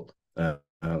visible, that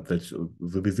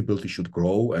the visibility should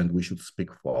grow and we should speak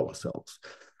for ourselves.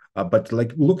 But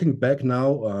like looking back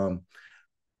now,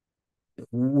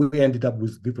 we ended up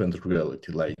with different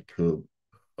reality. Like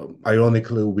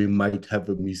ironically, we might have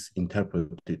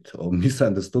misinterpreted or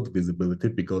misunderstood visibility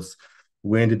because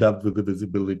we ended up with the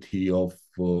visibility of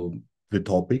the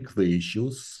topic, the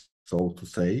issues, so to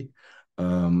say,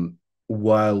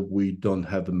 while we don't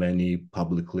have many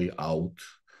publicly out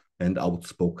and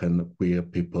outspoken queer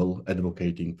people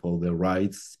advocating for their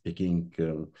rights, speaking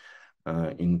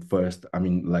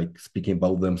like speaking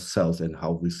about themselves and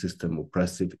how the system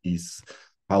oppressive is,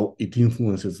 how it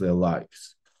influences their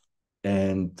lives.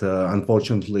 And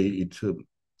unfortunately,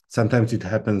 sometimes it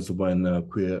happens when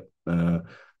queer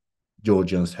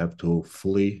Georgians have to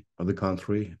flee the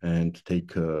country and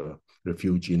take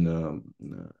refuge in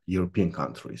European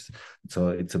countries. So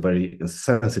it's a very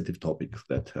sensitive topic,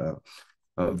 that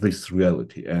this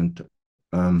reality. And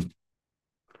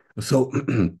so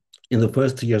in the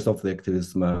first years of the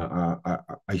activism,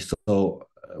 I saw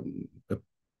a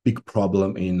big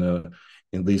problem in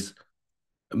this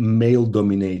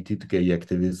male-dominated gay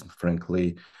activism,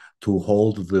 frankly, to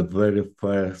hold the very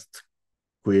first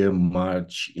queer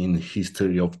march in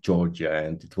history of Georgia.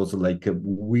 And it was like a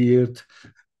weird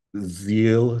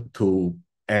zeal to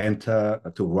enter,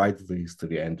 to write the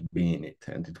history and be in it.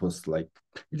 And it was like,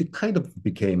 it kind of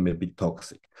became a bit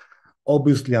toxic.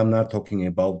 Obviously, I'm not talking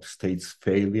about state's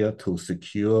failure to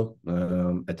secure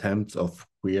attempts of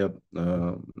queer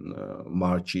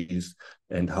marches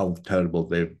and how terrible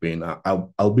they've been.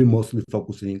 I'll be mostly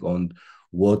focusing on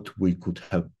what we could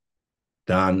have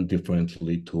done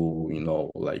differently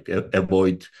to, like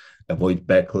avoid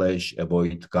backlash,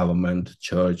 avoid government,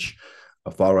 church,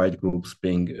 far-right groups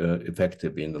being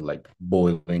effective in like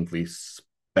boiling this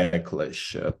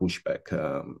backlash, pushback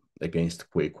against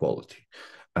queer equality.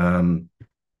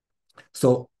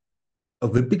 So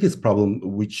the biggest problem,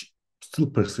 which still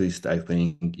persists, I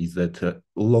think, is that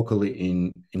locally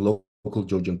in local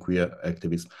Georgian queer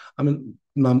activism, I mean,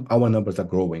 our numbers are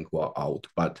growing out,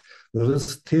 but there is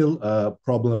still a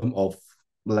problem of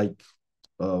like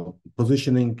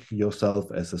positioning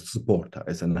yourself as a supporter,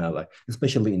 as an ally,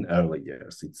 especially in early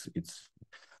years.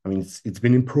 It's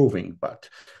been improving, but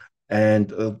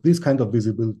this kind of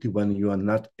visibility, when you are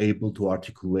not able to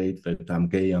articulate that I'm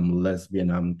gay, I'm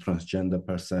lesbian, I'm transgender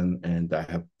person, and I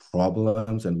have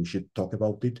problems, and we should talk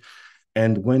about it.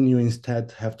 And when you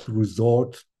instead have to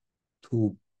resort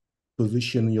to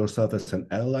position yourself as an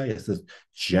ally, as a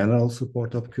general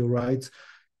support of queer rights,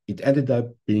 it ended up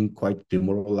being quite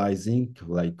demoralizing,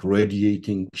 like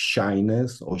radiating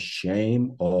shyness or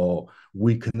shame or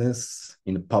weakness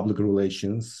in public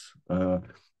relations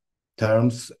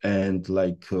terms, and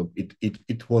like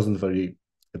it wasn't very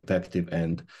effective.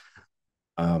 And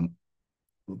the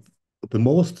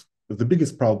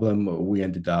biggest problem we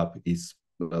ended up is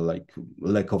like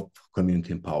lack of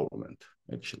community empowerment,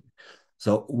 actually.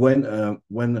 So when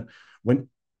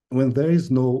there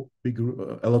is no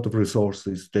a lot of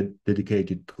resources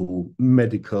dedicated to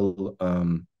medical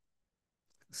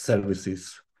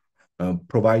services,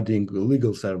 providing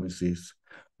legal services,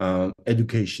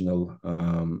 educational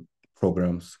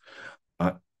programs,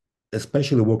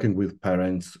 especially working with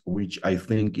parents, which I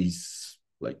think is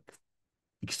like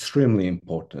extremely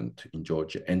important in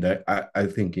Georgia, and I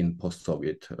think in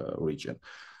post-Soviet region,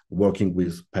 working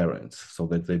with parents so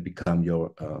that they become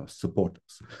your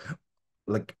supporters.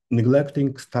 Like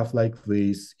neglecting stuff like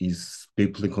this is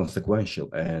deeply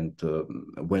consequential, and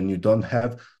when you don't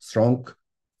have strong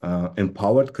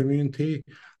empowered community,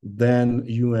 then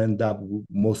you end up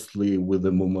mostly with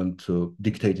a movement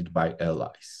dictated by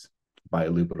allies, by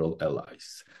liberal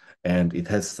allies. And it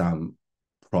has some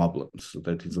problems.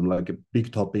 That is like a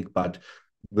big topic, but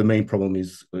the main problem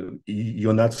is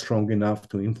you're not strong enough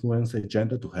to influence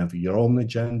agenda, to have your own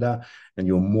agenda, and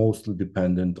you're mostly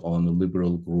dependent on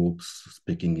liberal groups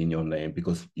speaking in your name,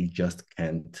 because you just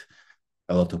can't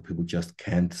a lot of people just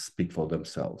can't speak for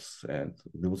themselves. And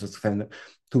there was this kind of,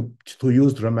 to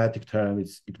use dramatic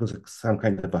terms, it was some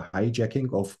kind of a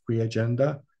hijacking of queer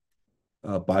agenda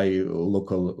by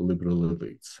local liberal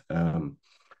elites.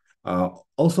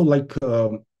 Also, like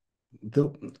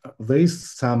there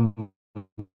is some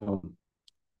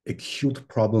acute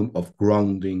problem of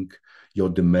grounding your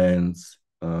demands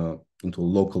into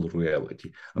local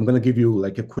reality. I'm going to give you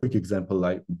like a quick example,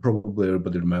 like probably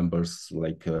everybody remembers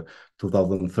like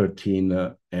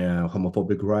 2013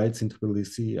 homophobic riots in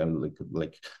Tbilisi, and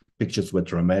like pictures were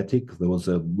dramatic. There was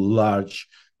a large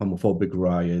homophobic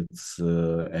riots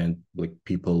and like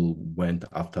people went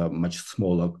after a much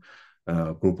smaller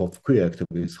group of queer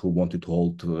activists who wanted to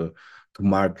hold to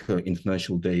mark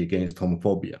International Day Against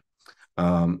Homophobia.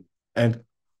 And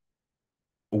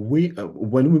we,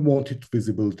 when we wanted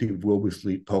visibility, we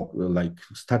obviously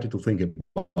started to think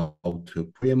about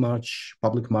queer march,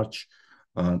 public march,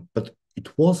 but it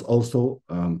was also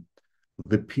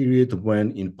the period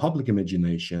when, in public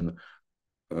imagination,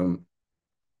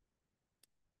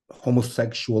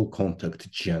 homosexual contact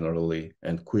generally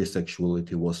and queer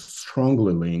sexuality was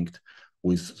strongly linked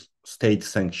with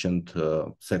state-sanctioned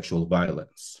sexual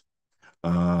violence.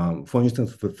 For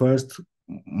instance, the first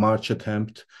march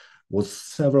attempt was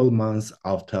several months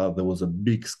after there was a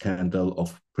big scandal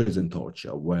of prison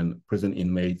torture, when prison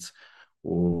inmates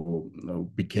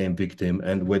became victims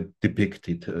and were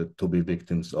depicted to be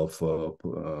victims of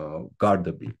guard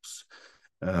abuse.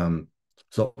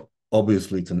 So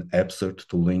obviously it's an absurd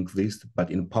to link this, but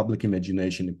in public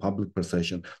imagination, in public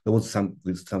perception, there was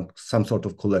some sort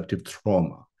of collective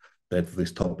trauma that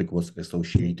this topic was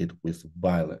associated with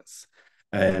violence.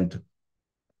 And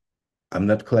I'm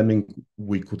not claiming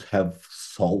we could have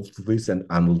solved this and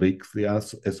unleash the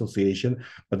association,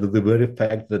 but the very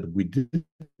fact that we didn't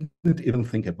even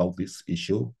think about this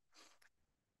issue,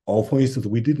 or for instance,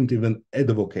 we didn't even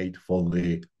advocate for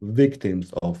the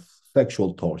victims of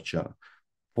sexual torture,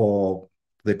 for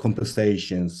the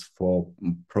compensations, for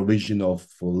provision of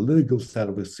legal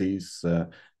services,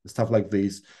 stuff like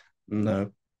this.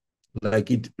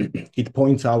 Like it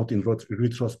points out in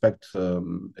retrospect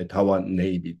at our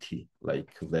naivety,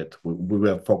 like that we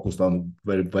were focused on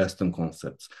very Western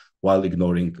concepts while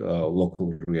ignoring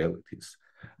local realities.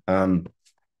 And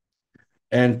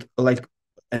like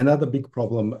another big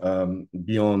problem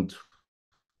beyond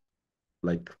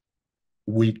like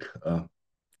weak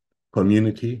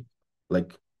community,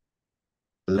 like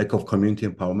lack of community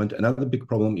empowerment, another big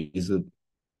problem is a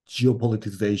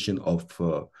geopolitization of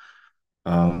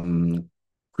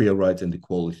queer rights and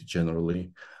equality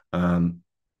generally.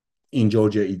 In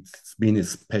Georgia, it's been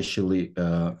especially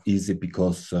easy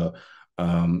because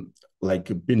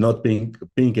like not being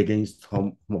against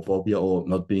homophobia or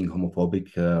not being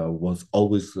homophobic was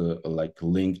always like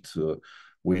linked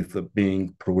with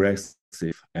being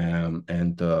progressive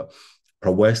and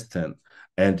pro-Western,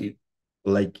 and it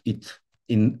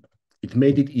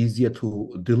made it easier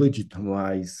to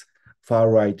delegitimize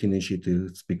far-right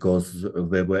initiatives because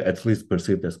they were at least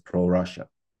perceived as pro-Russia.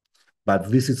 But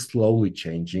this is slowly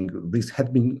changing. This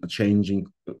had been changing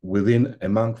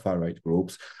among far-right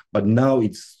groups, but now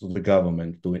it's the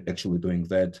government actually doing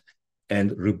that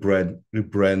and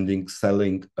rebranding,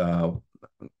 selling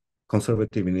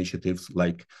conservative initiatives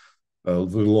like the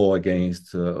law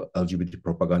against LGBT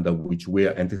propaganda, which we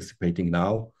are anticipating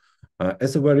now,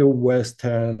 as a very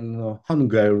Western,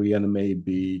 Hungarian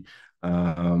maybe,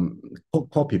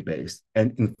 copy-paste.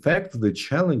 And in fact, the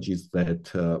challenge is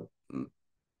that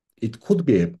it could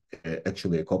be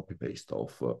actually a copy-paste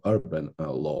of urban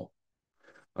law.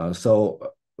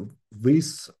 So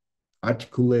this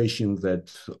articulation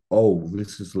that, oh,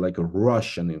 this is like a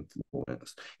Russian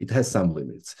influence, it has some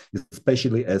limits,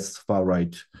 especially as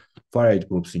far-right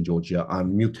groups in Georgia are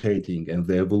mutating and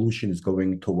the evolution is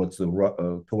going towards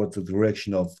the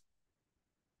direction of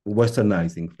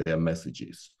westernizing their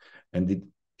messages. And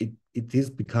it is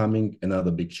becoming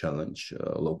another big challenge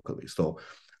locally. So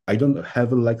I don't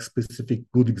have like specific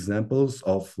good examples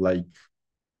of like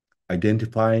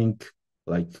identifying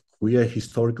like queer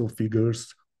historical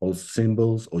figures or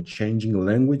symbols or changing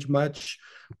language much,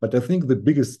 but I think the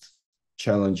biggest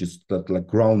challenge is that like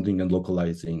grounding and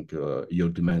localizing your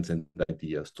demands and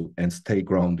ideas and stay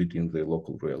grounded in the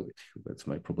local reality. That's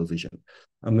my proposition.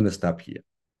 I'm going to stop here.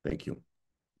 Thank you.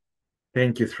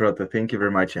 Thank you, Srota. Thank you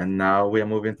very much. And now we are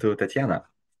moving to Tatiana.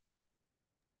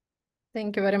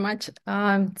 Thank you very much.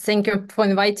 Thank you for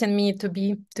inviting me to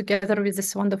be together with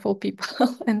these wonderful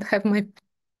people and have my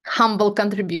humble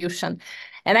contribution.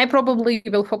 And I probably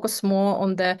will focus more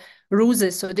on the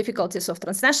ruses or difficulties of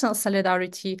transnational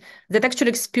solidarity that actually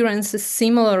experiences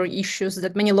similar issues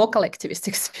that many local activists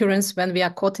experience when we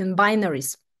are caught in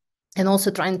binaries. And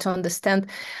also trying to understand,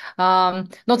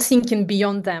 not thinking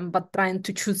beyond them, but trying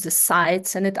to choose the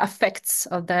sides, and it affects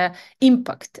the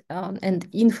impact and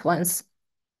influence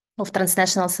of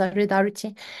transnational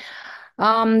solidarity.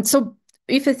 So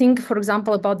if you think, for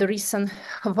example, about the recent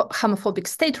homophobic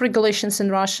state regulations in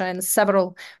Russia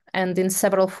and in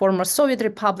several former Soviet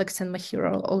republics, and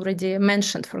Mahira already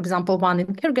mentioned, for example, one in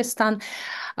Kyrgyzstan,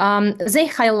 they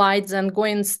highlight the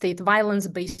ongoing state violence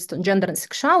based on gender and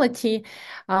sexuality.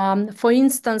 For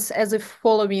instance, as if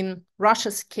following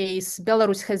Russia's case,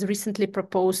 Belarus has recently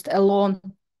proposed a law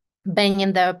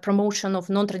banning the promotion of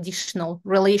non-traditional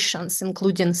relations,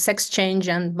 including sex change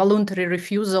and voluntary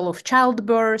refusal of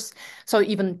childbirth. So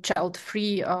even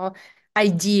child-free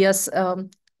ideas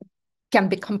can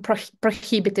become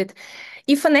prohibited.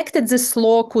 If enacted, this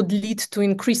law could lead to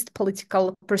increased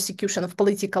political persecution of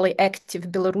politically active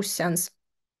Belarusians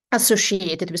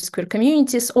associated with queer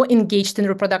communities or engaged in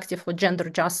reproductive or gender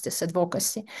justice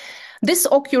advocacy. This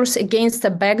occurs against a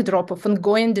backdrop of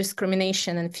ongoing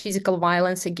discrimination and physical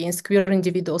violence against queer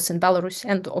individuals in Belarus,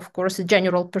 and of course,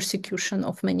 general persecution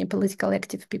of many politically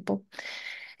active people.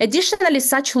 Additionally,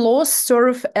 such laws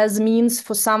serve as means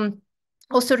for some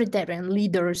authoritarian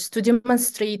leaders to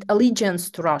demonstrate allegiance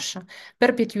to Russia,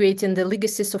 perpetuating the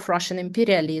legacies of Russian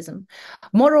imperialism.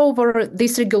 Moreover,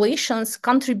 these regulations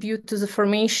contribute to the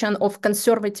formation of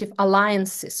conservative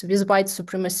alliances with white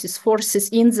supremacist forces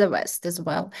in the West as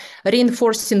well,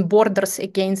 reinforcing borders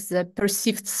against the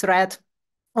perceived threat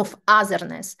of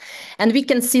otherness. And we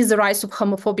can see the rise of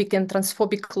homophobic and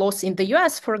transphobic laws in the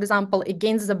US, for example,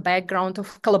 against the background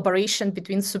of collaboration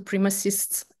between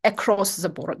supremacists across the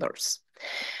borders.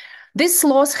 These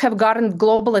laws have garnered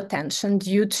global attention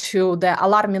due to the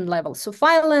alarming levels of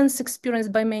violence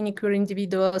experienced by many queer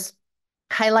individuals,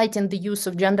 highlighting the use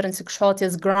of gender and sexuality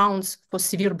as grounds for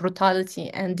severe brutality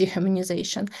and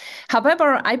dehumanization.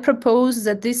 However, I propose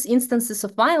that these instances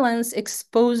of violence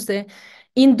expose the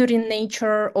enduring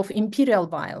nature of imperial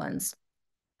violence,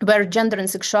 where gender and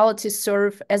sexuality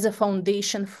serve as a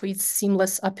foundation for its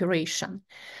seamless operation.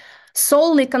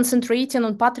 Solely concentrating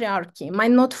on patriarchy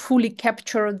might not fully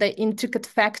capture the intricate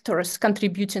factors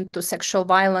contributing to sexual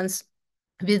violence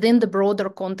within the broader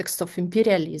context of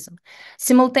imperialism.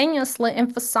 Simultaneously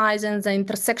emphasizing the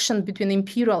intersection between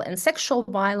imperial and sexual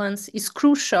violence is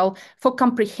crucial for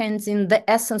comprehending the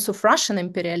essence of Russian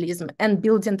imperialism and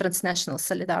building transnational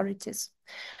solidarities.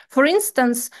 For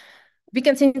instance, we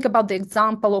can think about the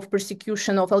example of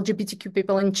persecution of LGBTQ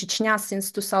people in Chechnya since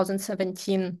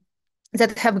 2017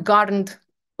 that have garnered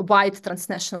wide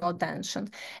transnational attention.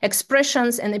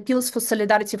 Expressions and appeals for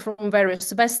solidarity from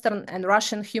various Western and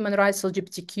Russian human rights,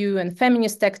 LGBTQ, and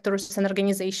feminist actors and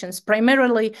organizations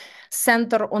primarily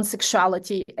center on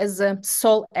sexuality as a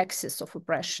sole axis of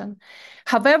oppression.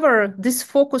 However, this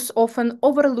focus often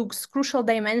overlooks crucial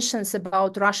dimensions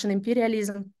about Russian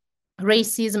imperialism,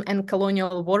 racism, and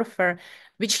colonial warfare,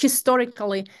 which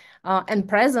historically and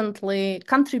presently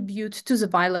contribute to the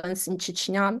violence in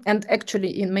Chechnya and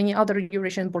actually in many other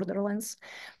Eurasian borderlands.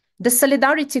 The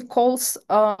solidarity calls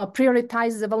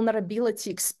prioritize the vulnerability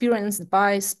experienced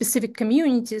by specific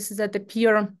communities that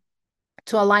appear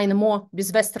to align more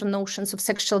with Western notions of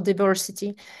sexual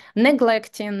diversity,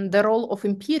 neglecting the role of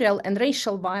imperial and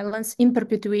racial violence in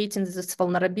perpetuating this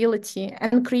vulnerability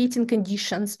and creating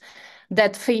conditions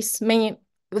that force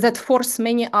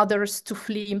many others to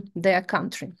flee their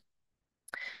country.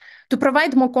 To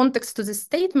provide more context to the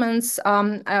statements,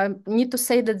 I need to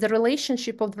say that the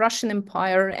relationship of the Russian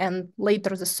Empire and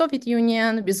later the Soviet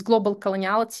Union with global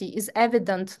coloniality is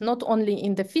evident not only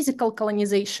in the physical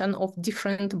colonization of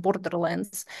different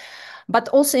borderlands, but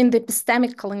also in the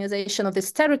epistemic colonization of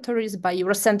these territories by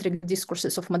Eurocentric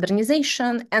discourses of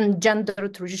modernization and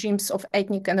gendered regimes of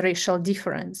ethnic and racial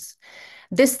difference.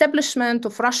 The establishment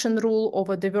of Russian rule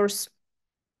over diverse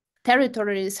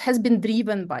territories has been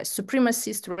driven by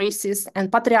supremacist, racist,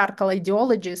 and patriarchal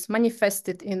ideologies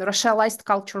manifested in racialized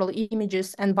cultural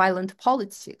images and violent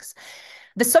politics.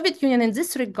 The Soviet Union in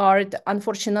this regard,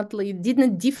 unfortunately,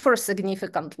 didn't differ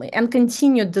significantly and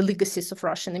continued the legacies of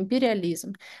Russian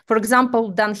imperialism. For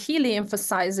example, Dan Healy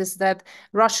emphasizes that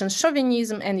Russian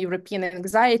chauvinism and European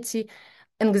anxieties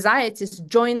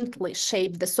jointly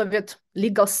shaped the Soviet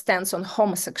legal stance on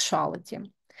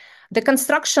homosexuality. The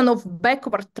construction of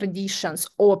backward traditions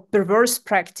or perverse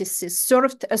practices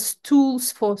served as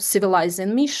tools for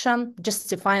civilizing mission,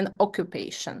 justifying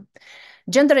occupation.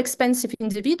 Gender-expensive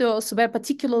individuals were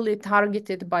particularly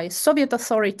targeted by Soviet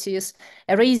authorities,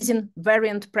 erasing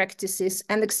variant practices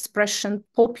and expression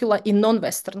popular in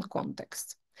non-Western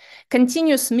contexts.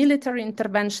 Continuous military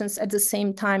interventions at the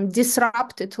same time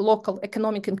disrupted local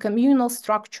economic and communal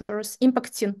structures,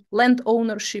 impacting land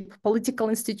ownership, political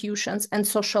institutions, and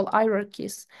social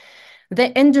hierarchies.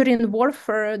 The enduring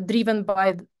warfare driven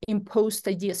by imposed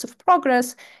ideas of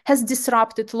progress has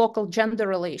disrupted local gender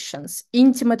relations,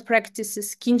 intimate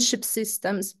practices, kinship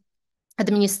systems,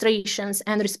 administrations,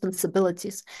 and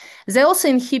responsibilities. They also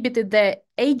inhibited the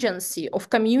agency of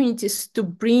communities to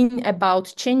bring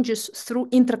about changes through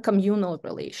intercommunal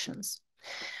relations.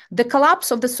 The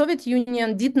collapse of the Soviet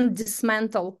Union didn't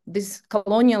dismantle these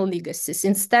colonial legacies.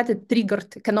 Instead, it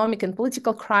triggered economic and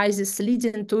political crises,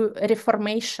 leading to a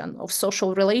reformation of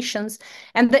social relations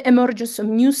and the emergence of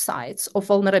new sites of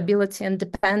vulnerability and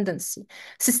dependency.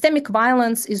 Systemic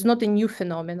violence is not a new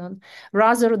phenomenon.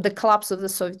 Rather, the collapse of the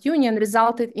Soviet Union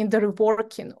resulted in the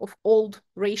reworking of old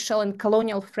racial and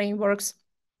colonial frameworks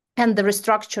and the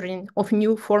restructuring of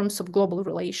new forms of global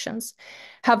relations.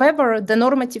 However, the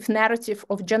normative narrative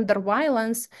of gender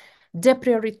violence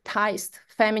deprioritized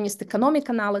feminist economic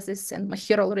analysis, and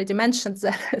Mahir already mentioned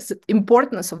the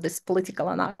importance of this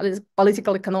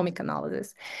political economic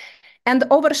analysis, and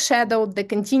overshadowed the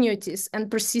continuities and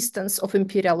persistence of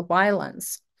imperial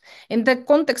violence. In the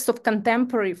context of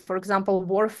contemporary, for example,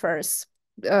 warfares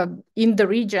in the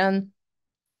region,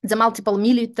 the multiple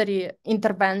military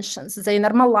interventions, they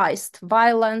normalized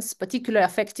violence, particularly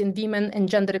affecting women and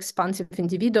gender-expansive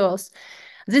individuals.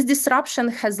 This disruption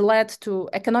has led to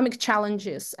economic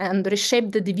challenges and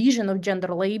reshaped the division of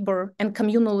gender labor and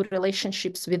communal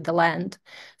relationships with the land.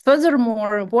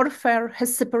 Furthermore, warfare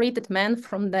has separated men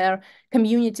from their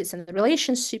communities and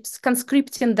relationships,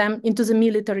 conscripting them into the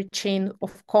military chain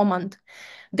of command.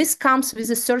 This comes with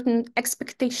a certain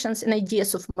expectations and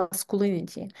ideas of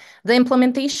masculinity. The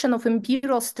implementation of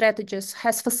imperial strategies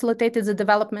has facilitated the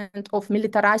development of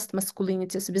militarized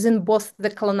masculinities within both the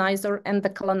colonizer and the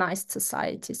colonized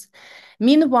societies.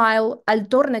 Meanwhile,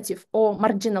 alternative or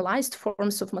marginalized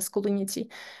forms of masculinity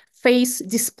face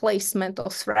displacement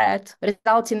or threat,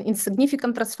 resulting in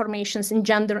significant transformations in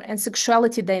gender and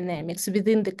sexuality dynamics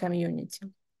within the community.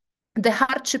 The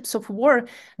hardships of war,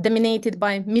 dominated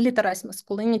by militarized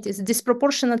masculinities,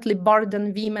 disproportionately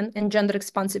burden women and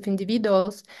gender-expansive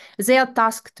individuals. They are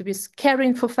tasked with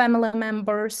caring for family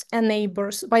members and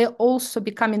neighbors, while also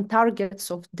becoming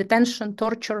targets of detention,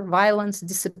 torture, violence,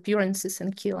 disappearances,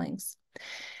 and killings.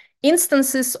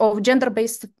 Instances of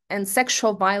gender-based and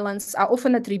sexual violence are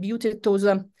often attributed to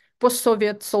the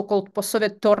post-Soviet, so-called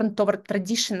post-Soviet turn toward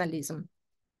traditionalism.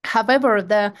 However,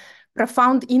 the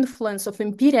profound influence of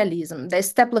imperialism, the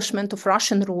establishment of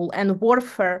Russian rule, and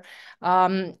warfare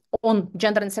on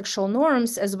gender and sexual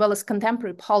norms, as well as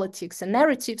contemporary politics and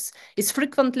narratives, is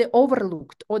frequently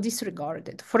overlooked or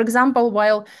disregarded. For example,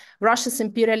 while Russia's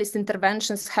imperialist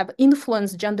interventions have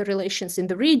influenced gender relations in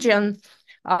the region,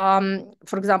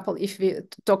 for example, if we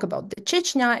talk about the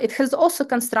Chechnya, it has also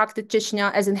constructed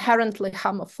Chechnya as inherently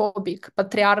homophobic,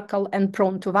 patriarchal, and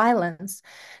prone to violence.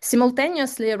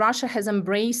 Simultaneously, Russia has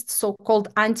embraced so-called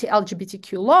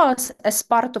anti-LGBTQ laws as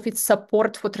part of its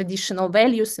support for traditional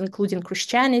values, including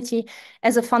Christianity,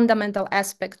 as a fundamental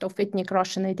aspect of ethnic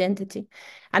Russian identity.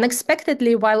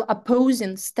 Unexpectedly, while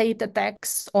opposing state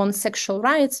attacks on sexual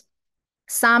rights,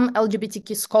 some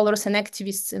LGBTQ scholars and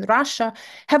activists in Russia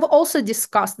have also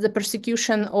discussed the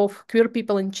persecution of queer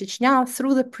people in Chechnya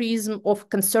through the prism of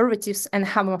conservatives and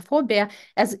homophobia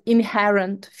as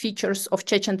inherent features of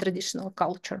Chechen traditional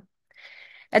culture.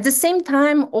 At the same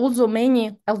time, although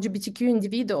many LGBTQ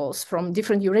individuals from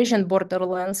different Eurasian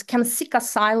borderlands can seek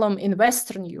asylum in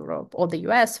Western Europe or the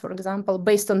US, for example,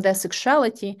 based on their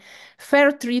sexuality,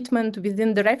 fair treatment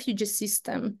within the refugee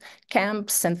system,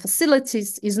 camps, and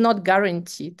facilities is not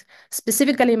guaranteed.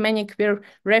 Specifically, many queer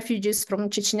refugees from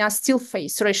Chechnya still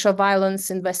face racial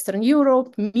violence in Western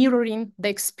Europe, mirroring the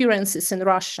experiences in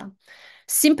Russia.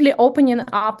 Simply opening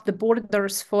up the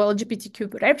borders for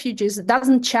LGBTQ refugees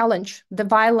doesn't challenge the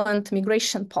violent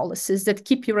migration policies that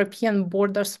keep European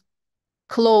borders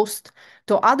closed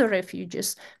to other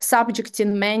refugees,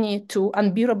 subjecting many to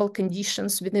unbearable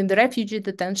conditions within the refugee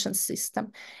detention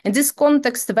system. In this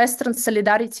context, Western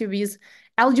solidarity with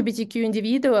LGBTQ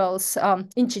individuals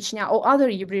in Chechnya or other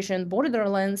Eurasian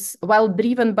borderlands, while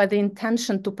driven by the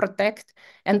intention to protect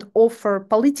and offer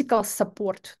political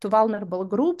support to vulnerable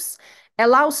groups,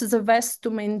 allows the West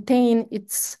to maintain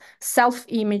its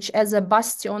self-image as a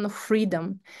bastion of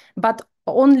freedom, but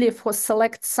only for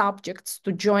select subjects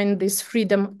to join this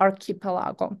freedom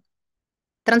archipelago.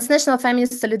 Transnational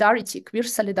feminist solidarity, queer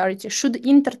solidarity, should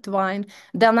intertwine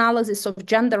the analysis of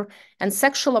gender and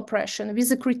sexual oppression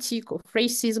with a critique of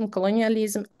racism,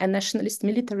 colonialism, and nationalist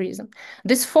militarism.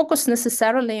 This focus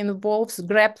necessarily involves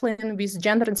grappling with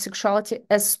gender and sexuality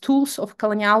as tools of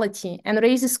coloniality and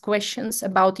raises questions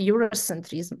about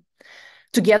Eurocentrism,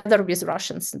 together with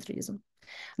Russian centrism.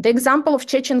 The example of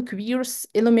Chechen queers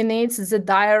illuminates the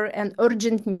dire and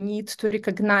urgent need to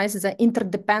recognize the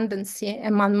interdependency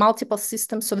among multiple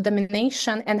systems of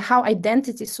domination and how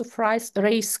identities of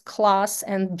race, class,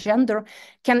 and gender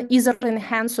can either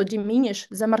enhance or diminish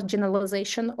the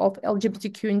marginalization of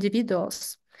LGBTQ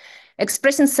individuals.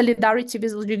 Expressing solidarity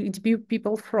with LGBTQ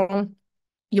people from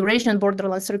Eurasian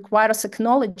borderlands requires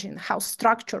acknowledging how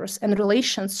structures and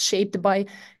relations shaped by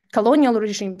colonial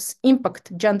regimes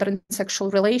impact gender and sexual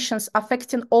relations,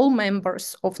 affecting all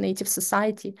members of native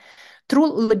society. True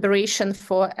liberation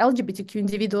for LGBTQ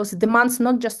individuals demands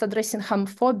not just addressing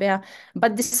homophobia,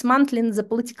 but dismantling the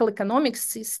political economic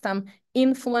system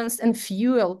influenced and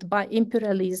fueled by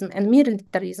imperialism and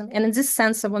militarism. And in this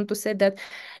sense, I want to say that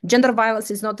gender violence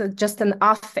is not just an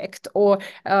affect or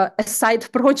a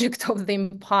side project of the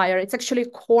empire. It's actually a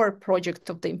core project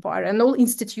of the empire, and all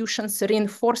institutions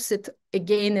reinforce it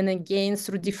again and again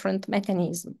through different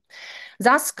mechanisms.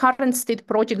 Thus, current state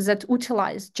projects that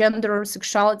utilize gender,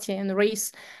 sexuality, and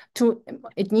race to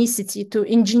ethnicity to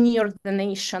engineer the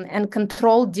nation and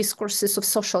control discourses of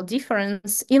social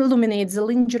difference illuminate the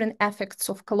lingering effects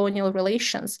of colonial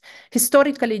relations.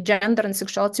 Historically, gender and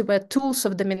sexuality were tools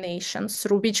of domination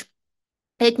through which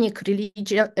ethnic,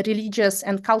 religious,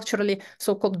 and culturally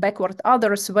so-called backward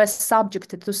others were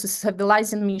subjected to the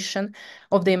civilizing mission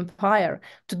of the empire.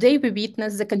 Today, we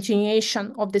witness the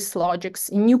continuation of these logics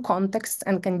in new contexts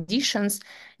and conditions,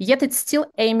 yet it's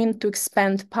still aiming to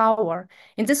expand power.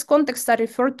 In this context, I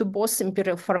refer to both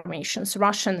imperial formations,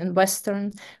 Russian and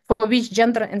Western, for which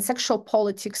gender and sexual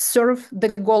politics serve the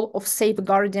goal of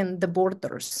safeguarding the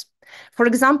borders. For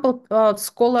example,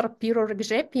 scholar Piro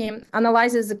Regzepi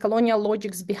analyzes the colonial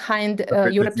logics behind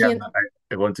European...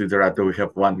 Yeah, I want to interrupt. We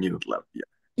have 1 minute left.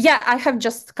 Yeah, I have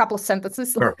just a couple of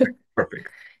sentences. Perfect.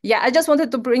 Yeah, I just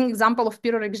wanted to bring example of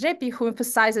Piro Regzepi, who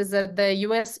emphasizes that the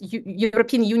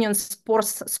European Union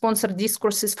sponsored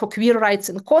discourses for queer rights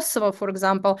in Kosovo, for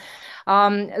example,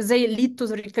 they lead to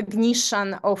the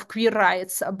recognition of queer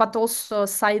rights, but also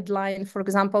sideline, for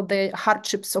example, the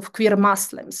hardships of queer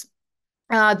Muslims.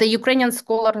 The Ukrainian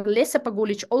scholar Lesa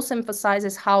Pagulich also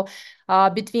emphasizes how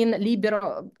between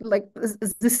liberal,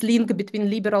 this link between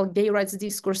liberal gay rights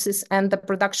discourses and the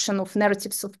production of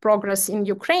narratives of progress in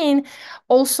Ukraine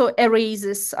also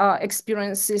erases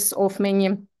experiences of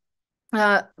many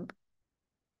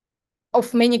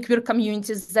queer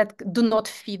communities that do not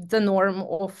fit the norm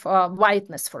of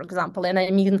whiteness, for example. And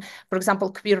I mean, for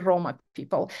example, queer Roma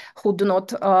people who do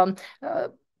not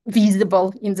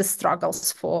visible in the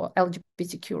struggles for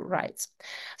LGBTQ rights.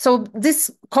 So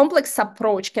this complex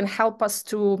approach can help us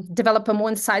to develop a more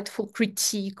insightful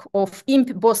critique of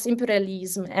both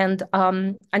imperialism and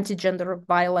anti-gender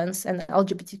violence and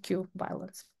LGBTQ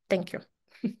violence. Thank you.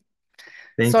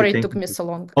 Sorry it took me so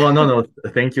long. Oh, no.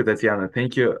 Thank you, Tatiana.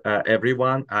 Thank you,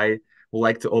 everyone. I would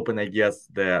like to open, I guess,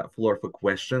 the floor for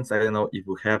questions. I don't know if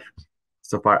you have,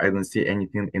 so far I don't see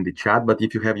anything in the chat, but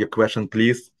if you have your question,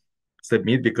 please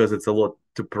submit, because it's a lot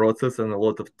to process and a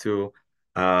lot to,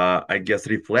 I guess,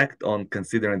 reflect on,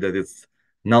 considering that it's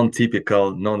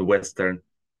non-typical, non-Western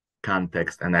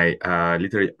context. And I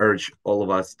literally urge all of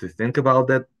us to think about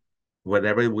that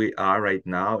wherever we are right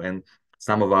now. And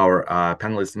some of our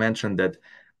panelists mentioned that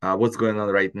what's going on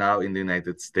right now in the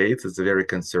United States is very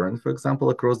concerned, for example,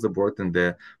 across the board in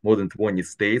the more than 20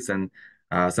 states. And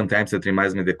sometimes it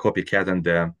reminds me of the copycat and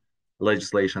the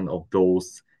legislation of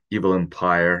those evil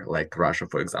empire like Russia,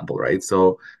 for example, right?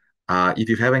 So if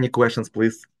you have any questions,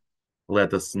 please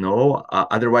let us know.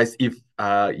 Otherwise, if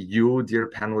you, dear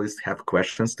panelists, have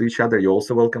questions to each other, you're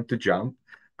also welcome to jump.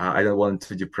 I don't want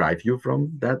to deprive you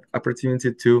from that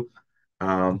opportunity to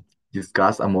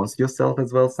discuss amongst yourself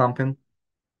as well something.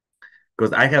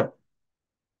 Because I have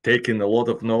taken a lot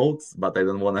of notes, but I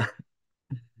don't want to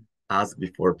ask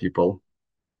before people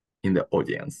in the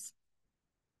audience.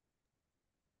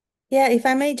 Yeah, if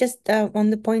I may just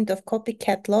on the point of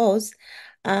copycat laws,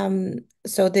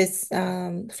 so this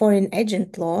foreign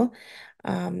agent law,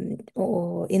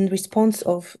 or in response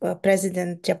of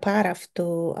President Japarov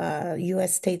to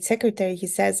U.S. State Secretary, he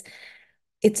says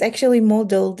it's actually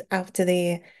modeled after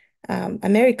the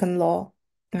American law,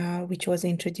 which was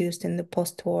introduced in the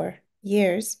post-war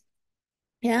years.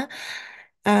 Yeah.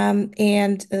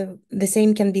 And the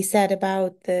same can be said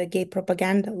about the gay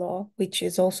propaganda law, which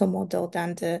is also modeled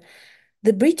under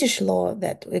the British law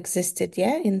that existed,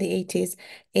 in the 80s,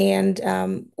 and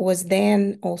was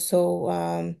then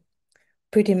also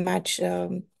pretty much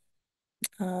kind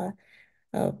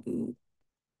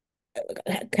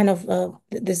of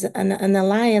there's an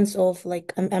alliance of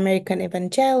like American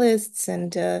evangelists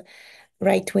and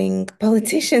right-wing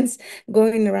politicians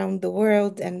going around the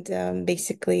world and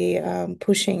basically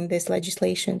pushing this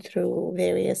legislation through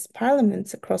various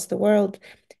parliaments across the world,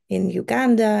 in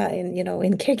Uganda, in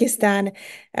Kyrgyzstan,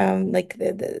 like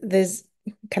there's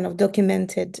kind of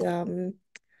documented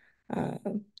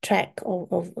track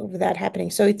of that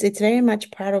happening. So it's very much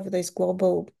part of this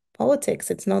global politics.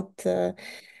 It's not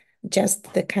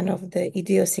just the kind of the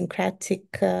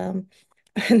idiosyncratic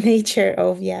nature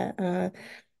of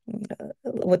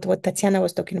what Tatiana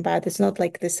was talking about. It's not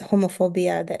like this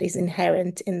homophobia that is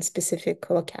inherent in specific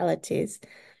localities.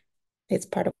 It's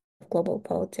part of global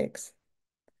politics.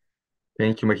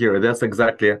 Thank you, Mahira. That's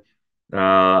exactly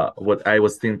what I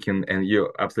was thinking, and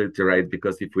you're absolutely right,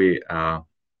 because if we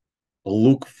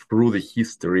look through the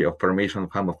history of formation of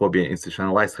homophobia,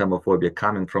 institutionalized homophobia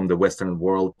coming from the Western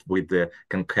world with the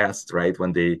conquest, right?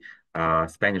 When the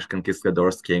Spanish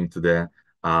conquistadors came to the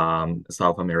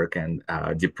South America and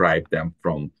deprived them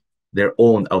from their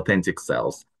own authentic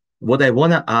selves. What I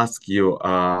want to ask you,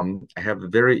 I have a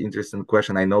very interesting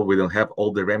question. I know we don't have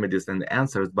all the remedies and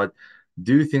answers, but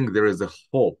do you think there is a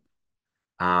hope?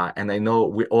 And I know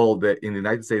we all, in the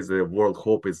United States, the world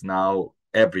hope is now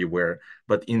everywhere,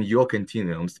 but in your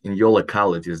continuums, in your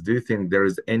localities, do you think there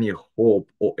is any hope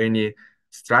or any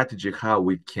strategy how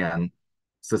we can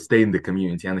sustain the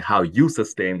community, and how you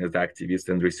sustain as activists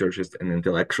and researchers and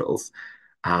intellectuals,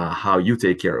 how you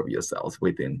take care of yourselves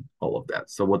within all of that?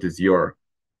 So what is your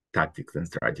tactics and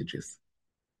strategies?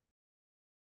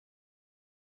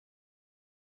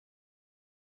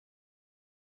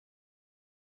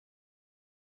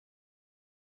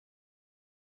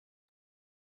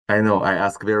 I know I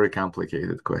ask very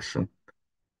complicated question.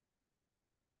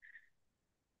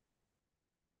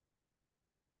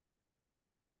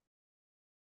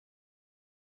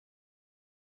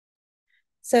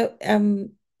 So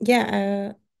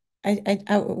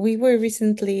we were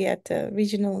recently at a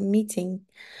regional meeting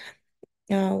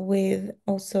with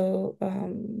also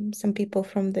some people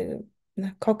from the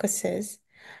Caucasus,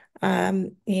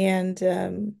 and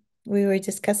we were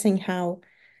discussing how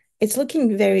it's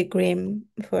looking very grim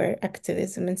for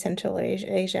activism in Central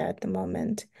Asia at the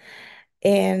moment.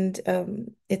 And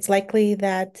it's likely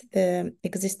that the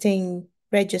existing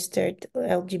registered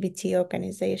LGBT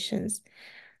organizations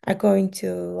are going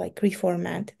to like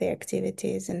reformat their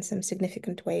activities in some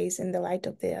significant ways in the light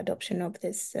of the adoption of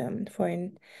this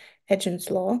foreign agents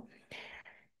law.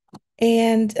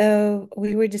 And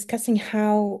we were discussing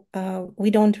how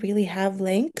we don't really have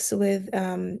links with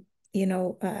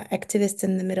activists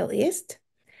in the Middle East.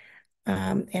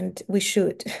 And we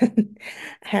should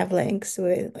have links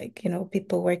with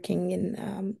people working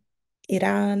in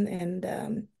Iran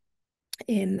and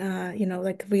in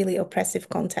like really oppressive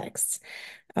contexts,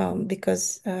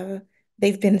 because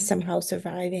they've been somehow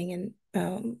surviving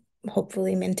and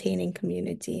hopefully maintaining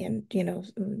community and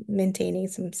maintaining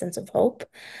some sense of hope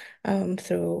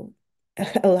through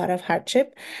a lot of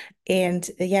hardship. And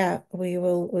we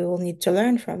will need to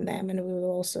learn from them, and we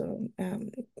will also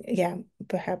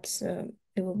perhaps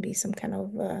it will be some kind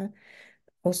of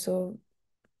also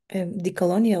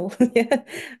decolonial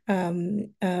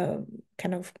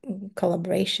kind of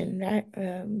collaboration,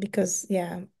 right? Because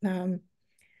I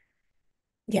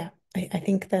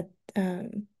think that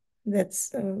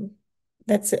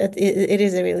it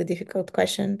is a really difficult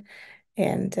question.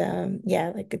 And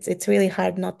like it's really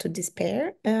hard not to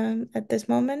despair at this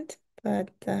moment, but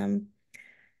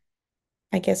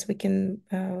I guess we can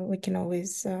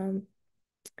always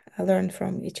learn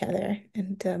from each other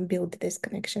and build these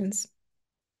connections.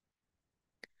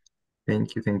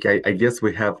 Thank you. I guess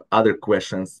we have other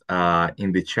questions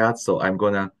in the chat, so I'm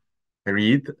gonna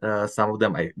read some of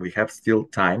them. We have still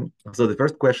time. So the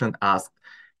first question asked,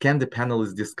 can the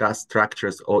panelists discuss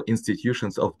structures or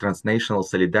institutions of transnational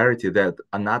solidarity that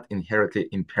are not inherently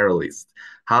imperialist?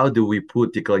 How do we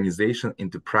put decolonization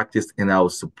into practice in our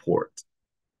support?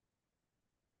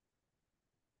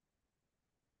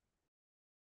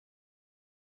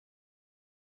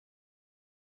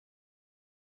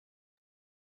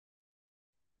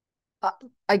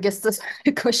 I guess this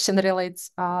question relates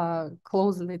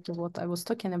closely to what I was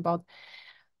talking about.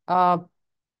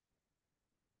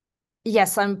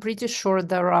 Yes, I'm pretty sure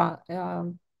there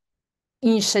are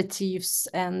initiatives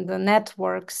and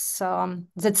networks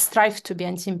that strive to be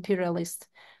anti-imperialist.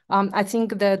 I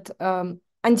think that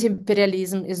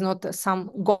anti-imperialism is not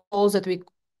some goal that we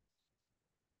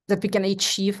that we can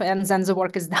achieve and then the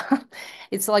work is done.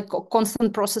 It's like a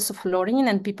constant process of learning,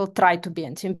 and people try to be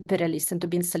anti-imperialist and to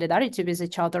be in solidarity with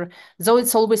each other, though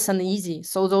it's always uneasy.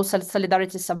 So those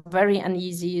solidarities are very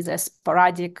uneasy, they're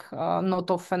sporadic,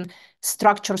 not often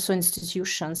structures or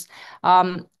institutions.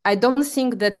 I don't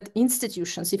think that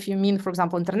institutions, if you mean, for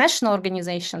example, international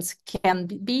organizations, can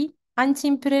be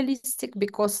anti-imperialistic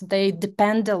because they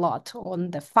depend a lot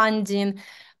on the funding,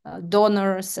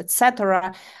 donors,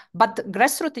 etc. But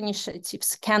grassroots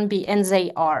initiatives can be, and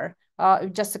they are,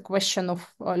 just a question of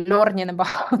learning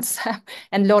about them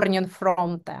and learning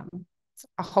from them. So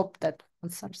I hope that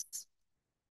answers.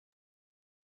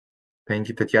 Thank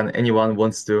you, Tatiana. Anyone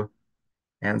wants to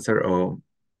answer or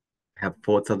have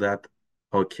thoughts on that?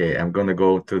 Okay, I'm gonna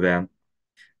go to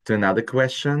another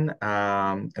question.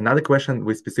 Another question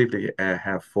we specifically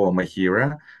have for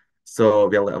Mahira. So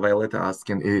Violeta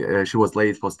asking, she was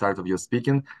late for start of your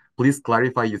speaking. Please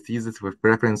clarify your thesis with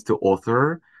reference to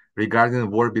author regarding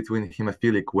war between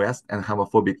hemophilic West and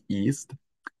homophobic East.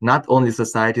 Not only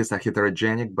societies are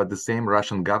heterogenic, but the same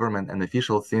Russian government and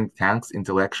official think tanks,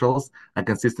 intellectuals are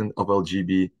consistent of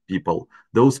LGBT people.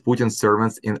 Those Putin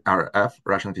servants in RF,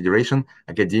 Russian Federation,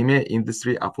 academia,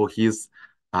 industry are for his,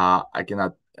 I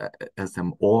cannot,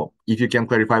 SMO. If you can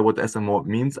clarify what SMO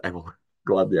means, I will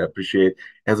gladly appreciate,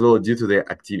 as well due to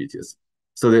their activities.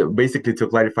 So basically to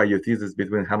clarify your thesis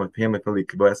between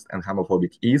hemophilic West and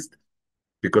homophobic East,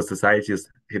 because society is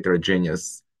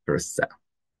heterogeneous per se.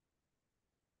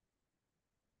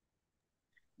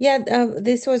 Yeah,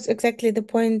 this was exactly the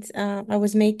point I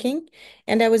was making,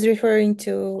 and I was referring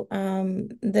to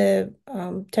the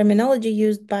terminology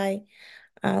used by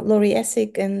Lori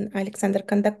Essig and Alexander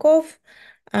Kondakov,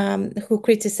 who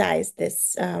criticized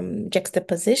this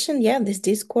juxtaposition, this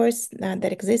discourse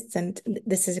that exists. And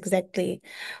this is exactly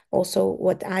also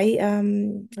what I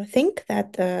think,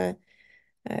 that,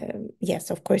 yes,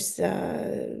 of course,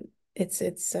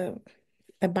 it's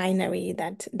a binary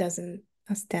that doesn't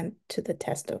stand to the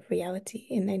test of reality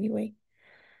in any way.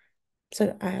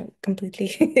 So I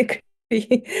completely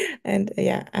agree. And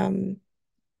yeah,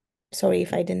 sorry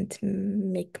if I didn't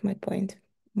make my point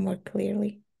more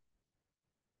clearly.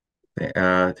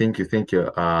 Thank you,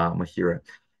 Mahira.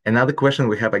 Another question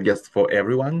we have, I guess, for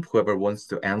everyone, whoever wants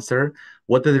to answer.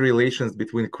 What are the relations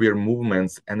between queer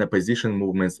movements and opposition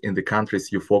movements in the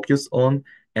countries you focus on?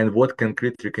 And what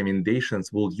concrete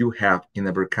recommendations will you have in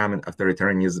overcoming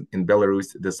authoritarianism in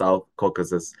Belarus, the South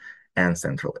Caucasus, and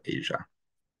Central Asia?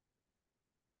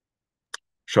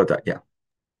 Shota, yeah.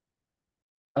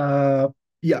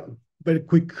 Yeah, very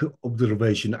quick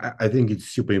observation. I think it's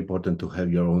super important to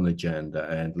have your own agenda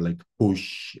and like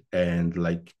push and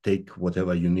like take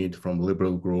whatever you need from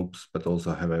liberal groups, but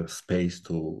also have a space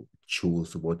to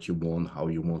choose what you want, how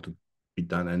you want to be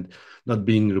done, and not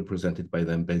being represented by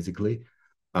them, basically.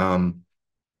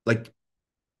 Like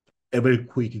a very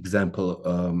quick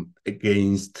example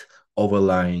against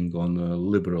overlying on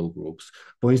liberal groups.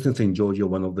 For instance, in Georgia,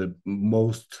 one of the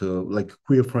most like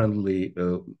queer-friendly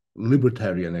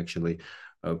libertarian actually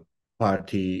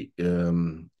party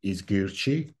is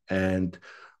Girchi, and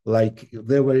like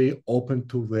they're very open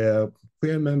to their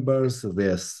queer members.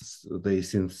 They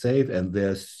seem safe, and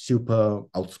they're super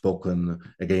outspoken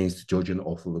against Georgian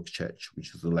Orthodox Church,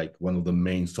 which is like one of the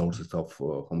main sources of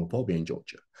homophobia in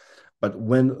Georgia. But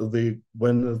when the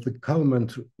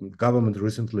government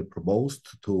recently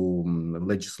proposed to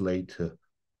legislate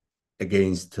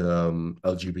against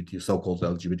LGBT, so-called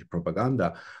LGBT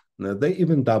propaganda, they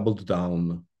even doubled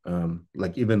down,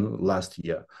 like even last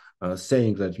year,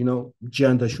 saying that, you know,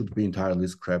 gender should be entirely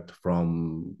scrapped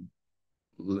from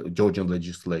Georgian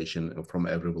legislation, from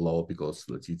every law, because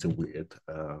it's a weird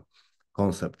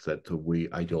concept that we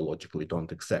ideologically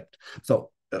don't accept. So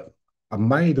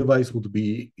my advice would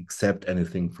be accept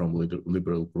anything from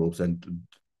liberal groups and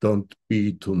don't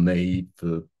be too naive.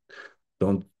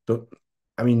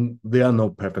 I mean, there are no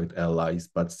perfect allies,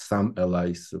 but some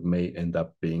allies may end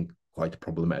up being quite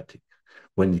problematic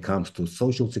when it comes to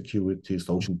social security,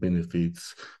 social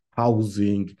benefits,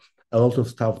 housing, a lot of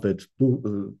stuff that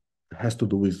has to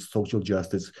do with social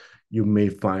justice. You may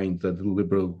find that the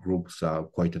liberal groups are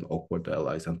quite an awkward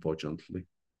allies, unfortunately.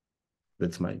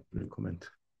 That's my comment.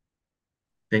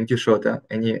 Thank you, Shota.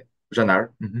 Any Janar?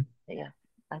 Yeah,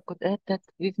 I could add that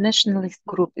with nationalist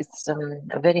group, it's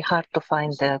very hard to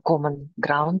find a common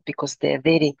ground because they're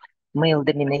very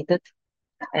male-dominated.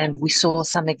 And we saw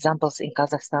some examples in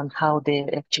Kazakhstan how they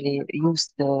actually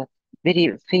used the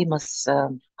very famous,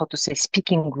 how to say,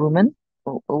 speaking women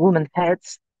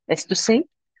heads, as to say.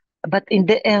 But in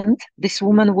the end, this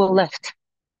women were left.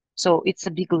 So it's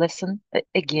a big lesson,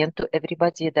 again, to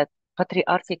everybody that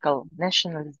patriarchal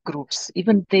nationalist groups,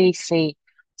 even they say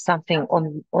something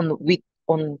on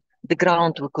the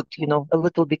ground, we could, a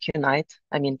little bit unite.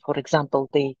 I mean, for example,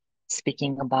 they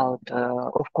speaking about,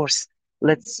 of course,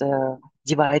 let's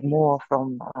divide more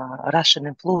from Russian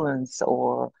influence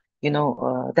or,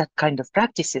 that kind of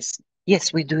practices.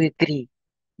 Yes, we do agree.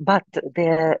 But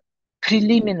the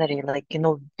preliminary, like,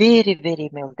 very, very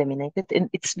male dominated, and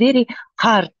it's very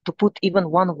hard to put even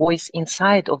one voice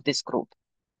inside of this group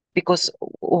because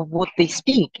of what they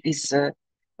speak is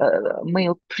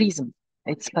male prism.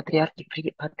 It's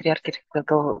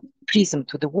patriarchal prism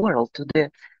to the world,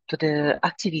 to the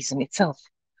activism itself.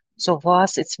 So for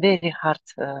us, it's very hard,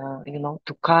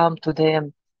 to come to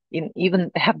them,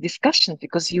 even have discussion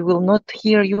because you will not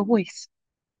hear your voice.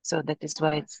 So that is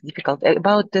why it's difficult.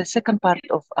 About the second part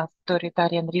of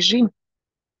authoritarian regime,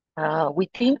 we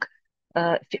think,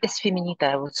 as Feminita,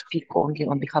 I will speak only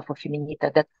on behalf of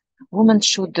Feminita, that women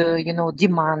should,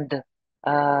 demand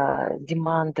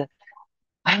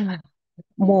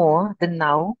more than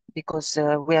now because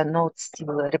we are not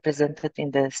still represented in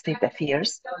the state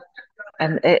affairs,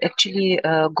 and actually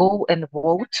go and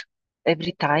vote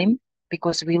every time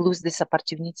because we lose this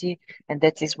opportunity, and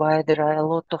that is why there are a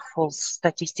lot of false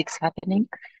statistics happening.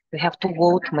 We have to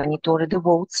vote, monitor the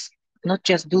votes, not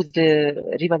just do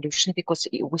the revolution, because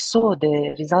we saw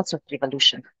the results of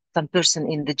revolution. Some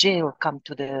person in the jail come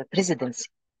to the presidency,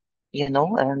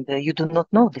 and you do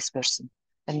not know this person.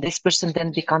 And this person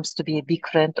then becomes to be a big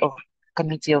friend of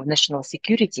Committee of National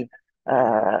Security.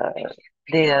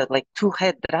 They are like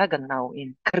two-head dragon now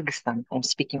in Kyrgyzstan. I'm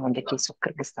speaking on the case of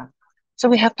Kyrgyzstan. So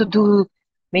we have to do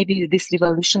maybe this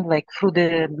revolution like through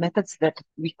the methods that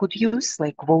we could use,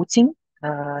 like voting.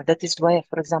 That is why,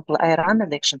 for example, I ran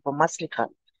election for Maslihat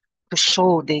to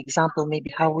show the example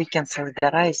maybe how we can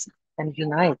solidarize and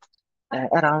unite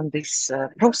around this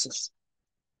process.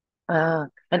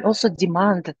 And also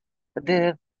demand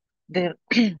the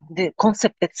the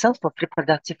concept itself of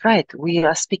reproductive right. We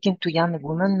are speaking to young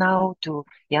women now, to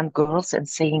young girls, and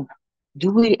saying,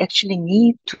 do we actually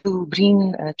need to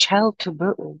bring a child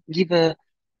to give a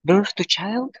birth to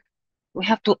child? We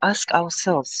have to ask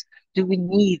ourselves, do we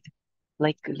need,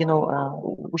 like,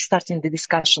 we start in the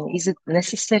discussion, is it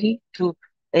necessary to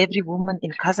every woman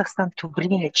in Kazakhstan to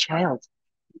bring a child?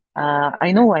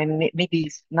 I know I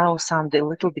maybe now sound a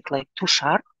little bit like too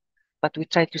sharp, but we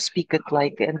try to speak it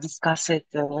like and discuss it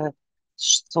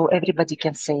so everybody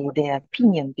can say their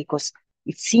opinion, because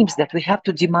it seems that we have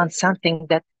to demand something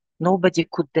that nobody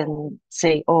could then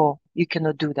say, oh, you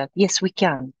cannot do that. Yes, we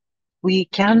can. We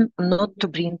can not to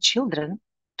bring children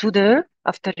to the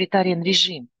authoritarian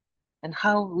regime, and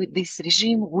how this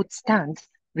regime would stand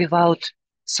without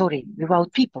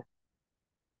people.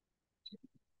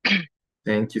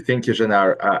 Thank you,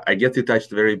 Janar. I guess you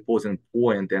touched a very important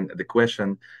point, and the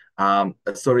question.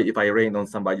 Sorry if I rain on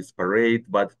somebody's parade,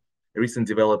 but recent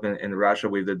development in Russia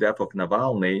with the death of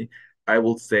Navalny, I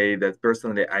will say that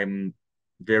personally I'm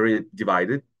very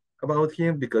divided about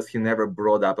him because he never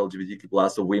brought up LGBTQ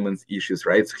plus or women's issues,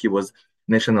 right? So he was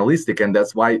nationalistic, and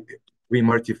that's why we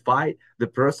mortify the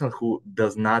person who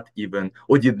does not even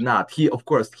or did not. He, of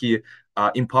course, he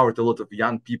empowered a lot of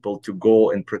young people to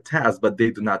go and protest, but they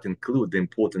do not include the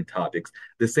important topics.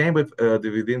 The same with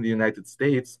within the United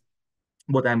States.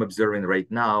 What I'm observing right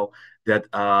now, that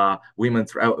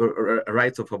women's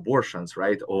rights of abortions,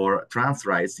 right, or trans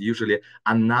rights usually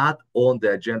are not on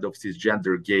the agenda of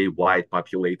cisgender, gay, white,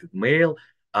 populated male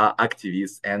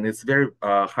activists, and it's very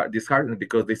disheartening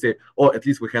because they say, oh, at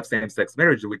least we have same-sex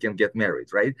marriage, we can get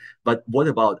married, right? But what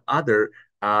about other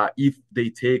if they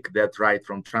take that right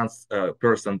from trans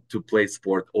person to play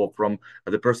sport, or from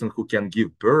the person who can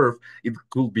give birth, it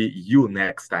could be you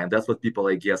next time. That's what people,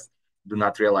 I guess, do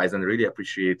not realize, and really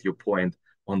appreciate your point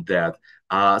on that.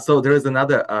 So there is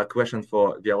another question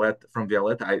for Violette, from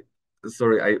Violette.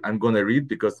 I'm going to read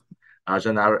because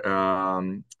Janar,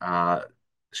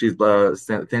 she's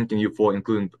thanking you for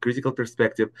including critical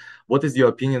perspective. What is your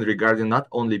opinion regarding not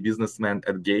only businessmen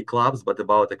at gay clubs, but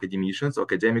about academicians or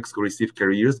academics who receive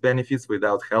careers benefits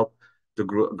without help to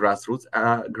grassroots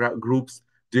groups?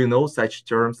 Do you know such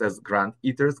terms as grant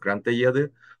eaters, grantayedy,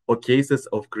 or cases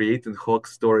of creating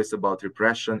hoax stories about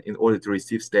repression in order to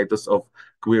receive status of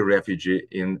queer refugee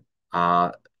in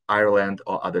Ireland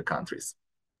or other countries?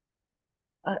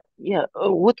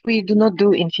 What we do not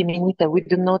do in Feminita, we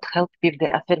do not help with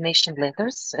the affirmation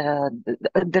letters.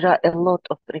 There are a lot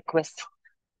of requests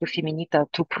to Feminita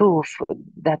to prove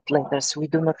that letters. We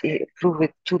do not prove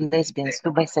it to lesbians,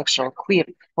 to bisexual, queer,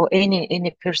 or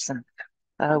any person.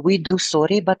 We do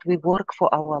sorry, but we work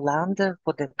for our land,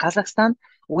 for the Kazakhstan,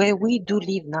 where we do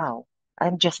live now.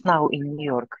 I'm just now in New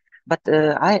York. But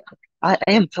I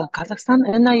am from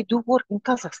Kazakhstan and I do work in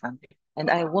Kazakhstan. And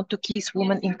I want to kiss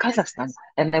women in Kazakhstan.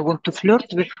 And I want to flirt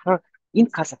with her in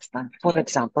Kazakhstan, for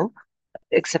example.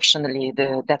 Exceptionally,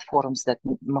 that forums that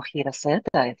Mahira said,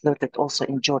 I flirted also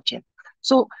in Georgia.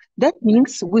 So that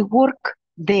means we work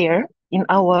there in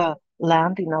our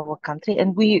land, in our country,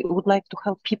 and we would like to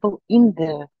help people in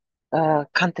the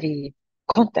country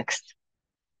context.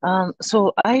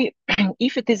 So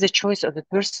if it is a choice of a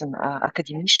person,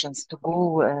 academicians, to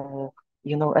go,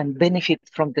 and benefit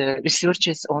from the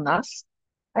researches on us,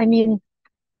 I mean,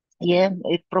 yeah,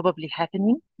 it's probably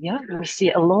happening. Yeah, we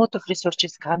see a lot of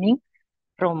researchers coming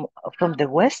from the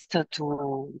West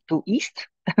to East,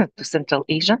 to Central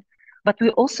Asia. But we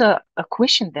also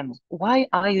question them. Why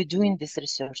are you doing this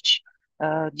research?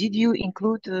 Did you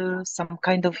include some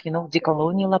kind of,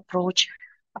 decolonial approach?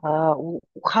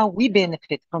 How we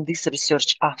benefit from this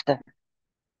research after?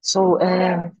 So,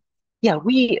 yeah,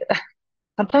 we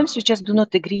sometimes we just do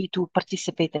not agree to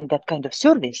participate in that kind of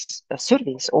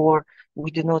surveys, or we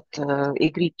do not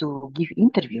agree to give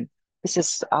interview. This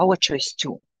is our choice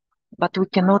too. But we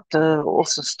cannot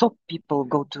also stop people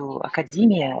go to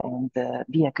academia and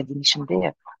be academician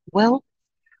there. Well,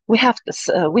 we have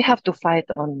to fight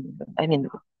on. I mean,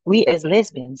 we as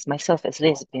lesbians, myself as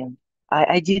lesbian,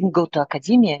 I didn't go to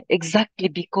academia exactly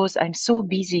because I'm so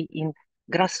busy in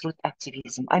grassroots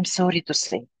activism. I'm sorry to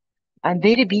say, I'm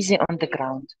very busy on the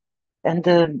ground,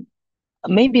 and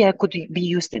maybe I could be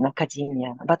used in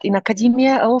academia. But in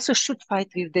academia, I also should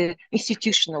fight with the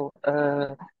institutional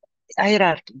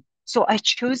hierarchy. So I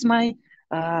chose my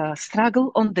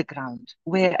struggle on the ground,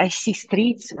 where I see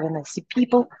streets, when I see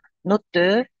people, not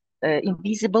the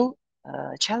invisible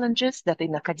challenges that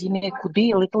in academia could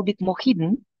be a little bit more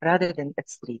hidden rather than at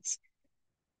streets.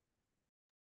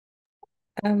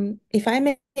 If I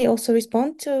may also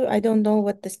respond to, I don't know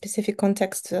what the specific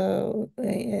context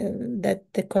that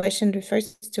the question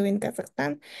refers to in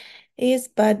Kazakhstan is,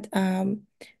 but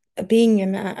being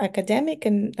an academic,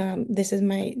 and this is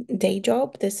my day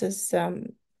job, this is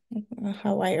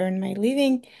how I earn my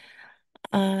living.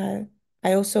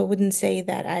 I also wouldn't say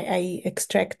that I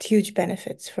extract huge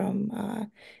benefits from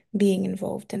being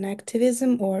involved in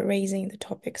activism or raising the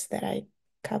topics that I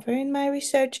cover in my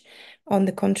research. On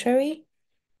the contrary,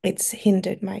 it's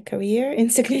hindered my career in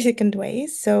significant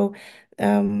ways. So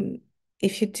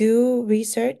if you do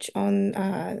research on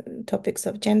topics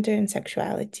of gender and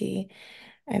sexuality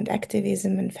and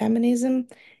activism and feminism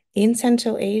in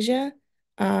Central Asia,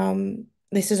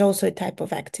 this is also a type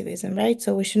of activism, right?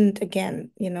 So we shouldn't,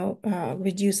 again,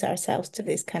 reduce ourselves to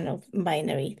this kind of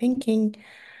binary thinking.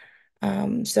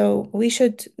 So we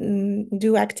should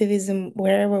do activism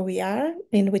wherever we are,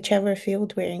 in whichever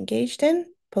field we're engaged in,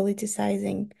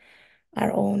 politicizing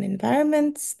our own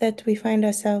environments that we find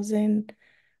ourselves in,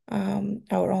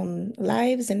 our own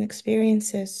lives and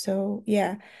experiences. So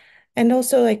yeah. And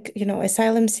also, like,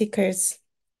 asylum seekers,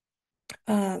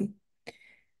 I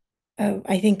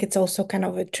think it's also kind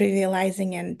of a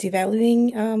trivializing and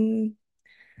devaluing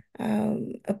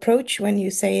approach when you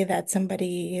say that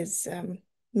somebody is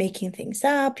making things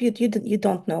up. You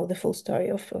don't know the full story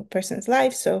of a person's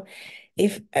life. So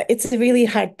if it's a really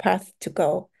hard path to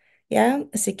go, yeah,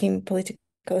 seeking political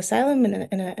asylum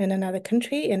in another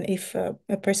country, and if a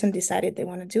person decided they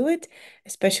want to do it,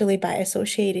 especially by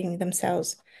associating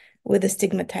themselves with a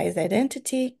stigmatized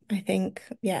identity, I think,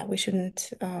 yeah, we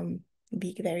shouldn't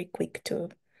be very quick to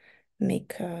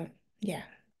make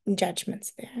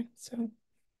judgments there. So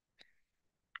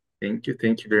thank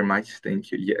you very much.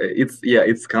 Thank you.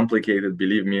 It's complicated,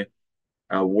 believe me.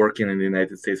 Working in the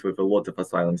United States with a lot of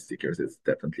asylum seekers is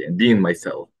definitely, and being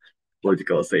myself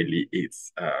political asylum,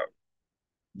 it's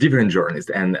different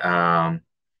journeys, and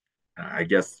I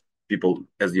guess people,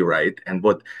 as you're right. And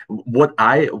what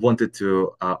I wanted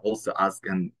to also ask,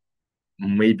 and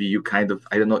maybe you kind of,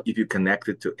 I don't know if you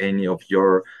connected to any of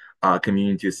your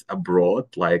communities abroad,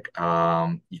 like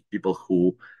people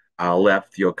who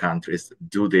left your countries,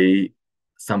 do they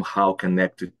somehow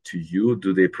connected to you?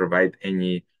 Do they provide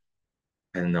any,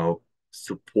 I don't know,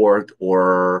 support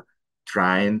or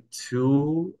trying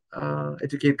to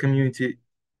educate community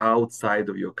outside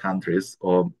of your countries,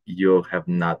 or you have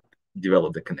not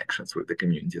developed the connections with the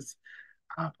communities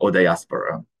or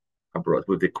diaspora abroad,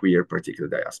 with the queer particular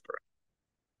diaspora?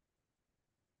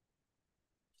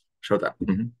 Shota.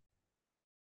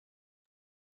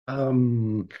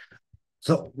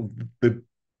 So the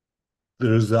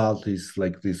result is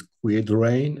like this queer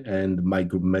drain and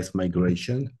mass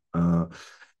migration.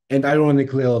 And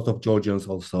ironically, a lot of Georgians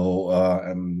also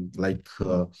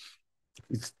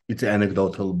it's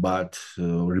anecdotal, but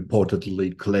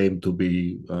reportedly claimed to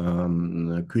be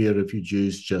queer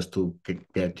refugees just to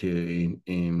get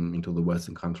into the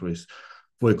Western countries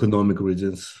for economic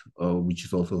reasons, which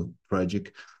is also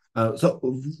tragic.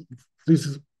 So this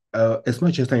is, as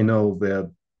much as I know, there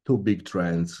are two big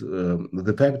trends.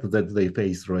 The fact that they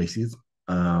face racism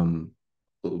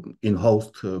in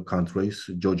host countries,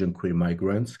 Georgian queer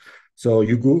migrants. So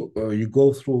you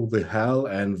go through the hell,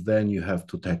 and then you have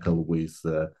to tackle with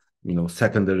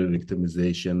secondary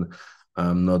victimization,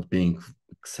 not being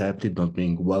accepted, not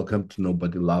being welcomed.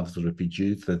 Nobody loves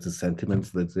refugees. That's the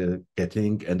sentiment that they're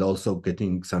getting, and also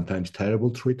getting sometimes terrible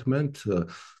treatment,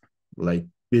 like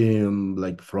being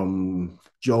like from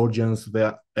Georgians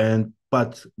there.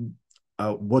 But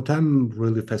what I'm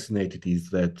really fascinated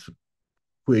is that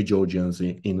queer Georgians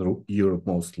in Europe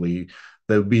mostly,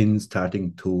 they've been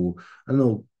starting to, I don't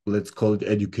know, let's call it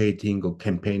educating or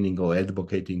campaigning or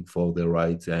advocating for their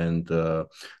rights. And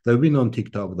they've been on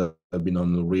TikTok, they've been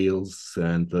on Reels,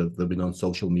 and they've been on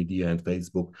social media and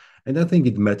Facebook. And I think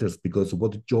it matters because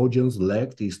what Georgians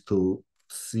lacked is to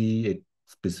see a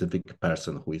specific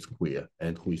person who is queer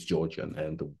and who is Georgian.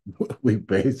 And we've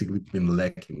basically been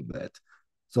lacking that.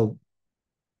 So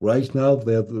right now,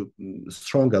 there's a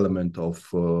strong element of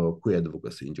queer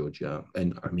advocacy in Georgia,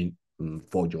 and I mean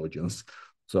for Georgians.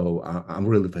 So I'm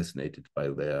really fascinated by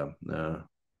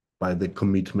the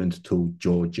commitment to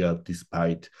Georgia,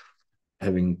 despite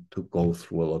having to go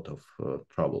through a lot of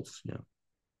troubles. Yeah.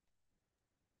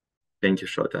 Thank you,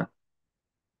 Shota.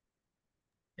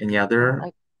 Any other?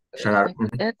 I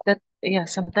could add that, yeah,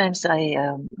 sometimes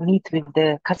I meet with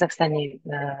the Kazakhstani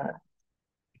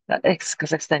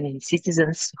ex-Kazakhstani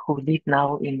citizens who live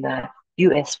now in the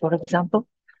US, for example.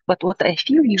 But what I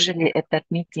feel usually at that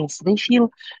meetings, they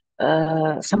feel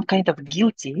some kind of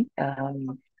guilty,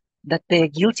 that they're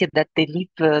guilty that they leave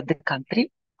the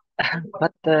country.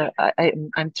 But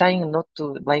I'm trying not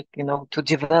to, to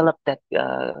develop that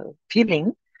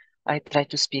feeling. I try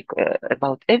to speak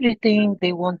about everything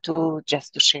they want to,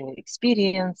 just to share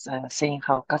experience, saying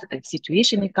how the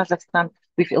situation in Kazakhstan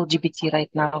with LGBT right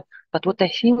now. But what I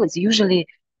feel is usually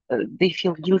they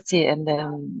feel guilty, and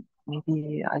then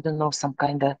maybe, I don't know, some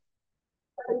kind of,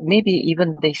 maybe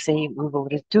even they say we will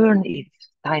return if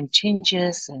time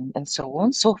changes, and so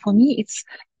on. So for me, it's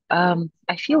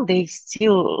I feel they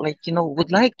still,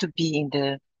 would like to be in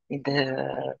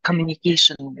the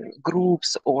communication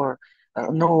groups, or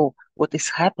know what is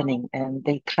happening, and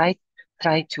they try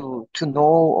to know,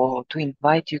 or to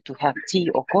invite you to have tea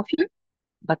or coffee.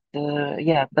 But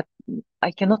but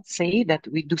I cannot say that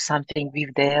we do something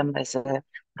with them as a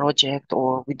project,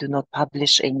 or we do not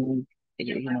publish any,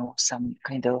 some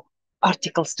kind of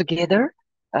articles together.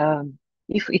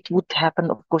 If it would happen,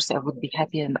 of course, I would be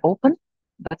happy and open.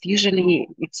 But usually,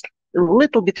 it's a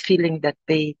little bit feeling that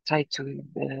they try to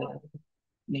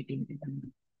maybe,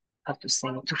 how to say,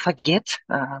 to forget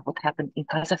what happened in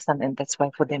Kazakhstan, and that's why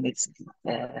for them it's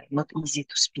not easy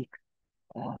to speak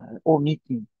or meet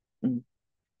me. Mm.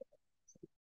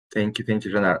 Thank you,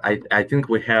 Janar. I think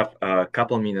we have a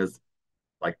couple minutes,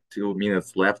 like 2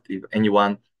 minutes left. If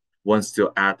anyone wants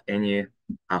to add any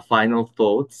final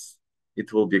thoughts,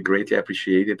 it will be greatly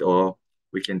appreciated, or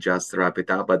we can just wrap it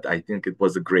up. But I think it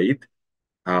was great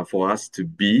for us to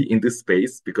be in this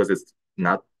space, because it's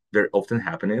not very often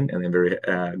happening, and I'm very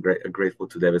grateful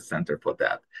to Davis Center for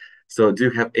that. So do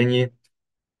you have any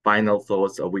final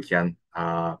thoughts, or we can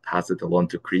pass it along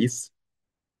to Chris?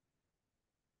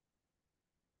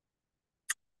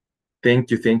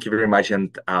 Thank you very much,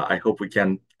 and I hope we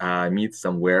can meet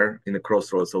somewhere in the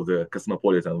crossroads of the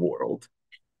cosmopolitan world.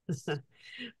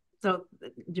 So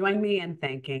join me in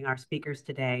thanking our speakers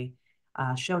today,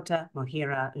 Shota,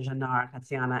 Mohira, Janar,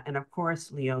 Katsiana, and of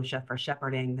course, Leosha, for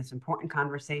shepherding this important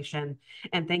conversation.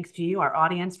 And thanks to you, our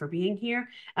audience, for being here.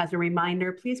 As a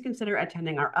reminder, please consider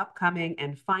attending our upcoming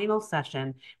and final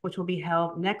session, which will be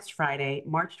held next Friday,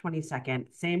 March 22nd,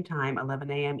 same time, 11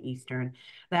 a.m. Eastern.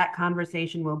 That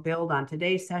conversation will build on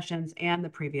today's sessions and the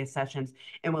previous sessions,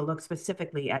 and will look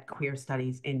specifically at queer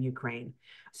studies in Ukraine.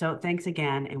 So thanks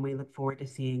again, and we look forward to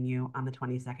seeing you on the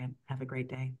 22nd. Have a great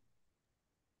day.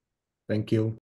 Thank you.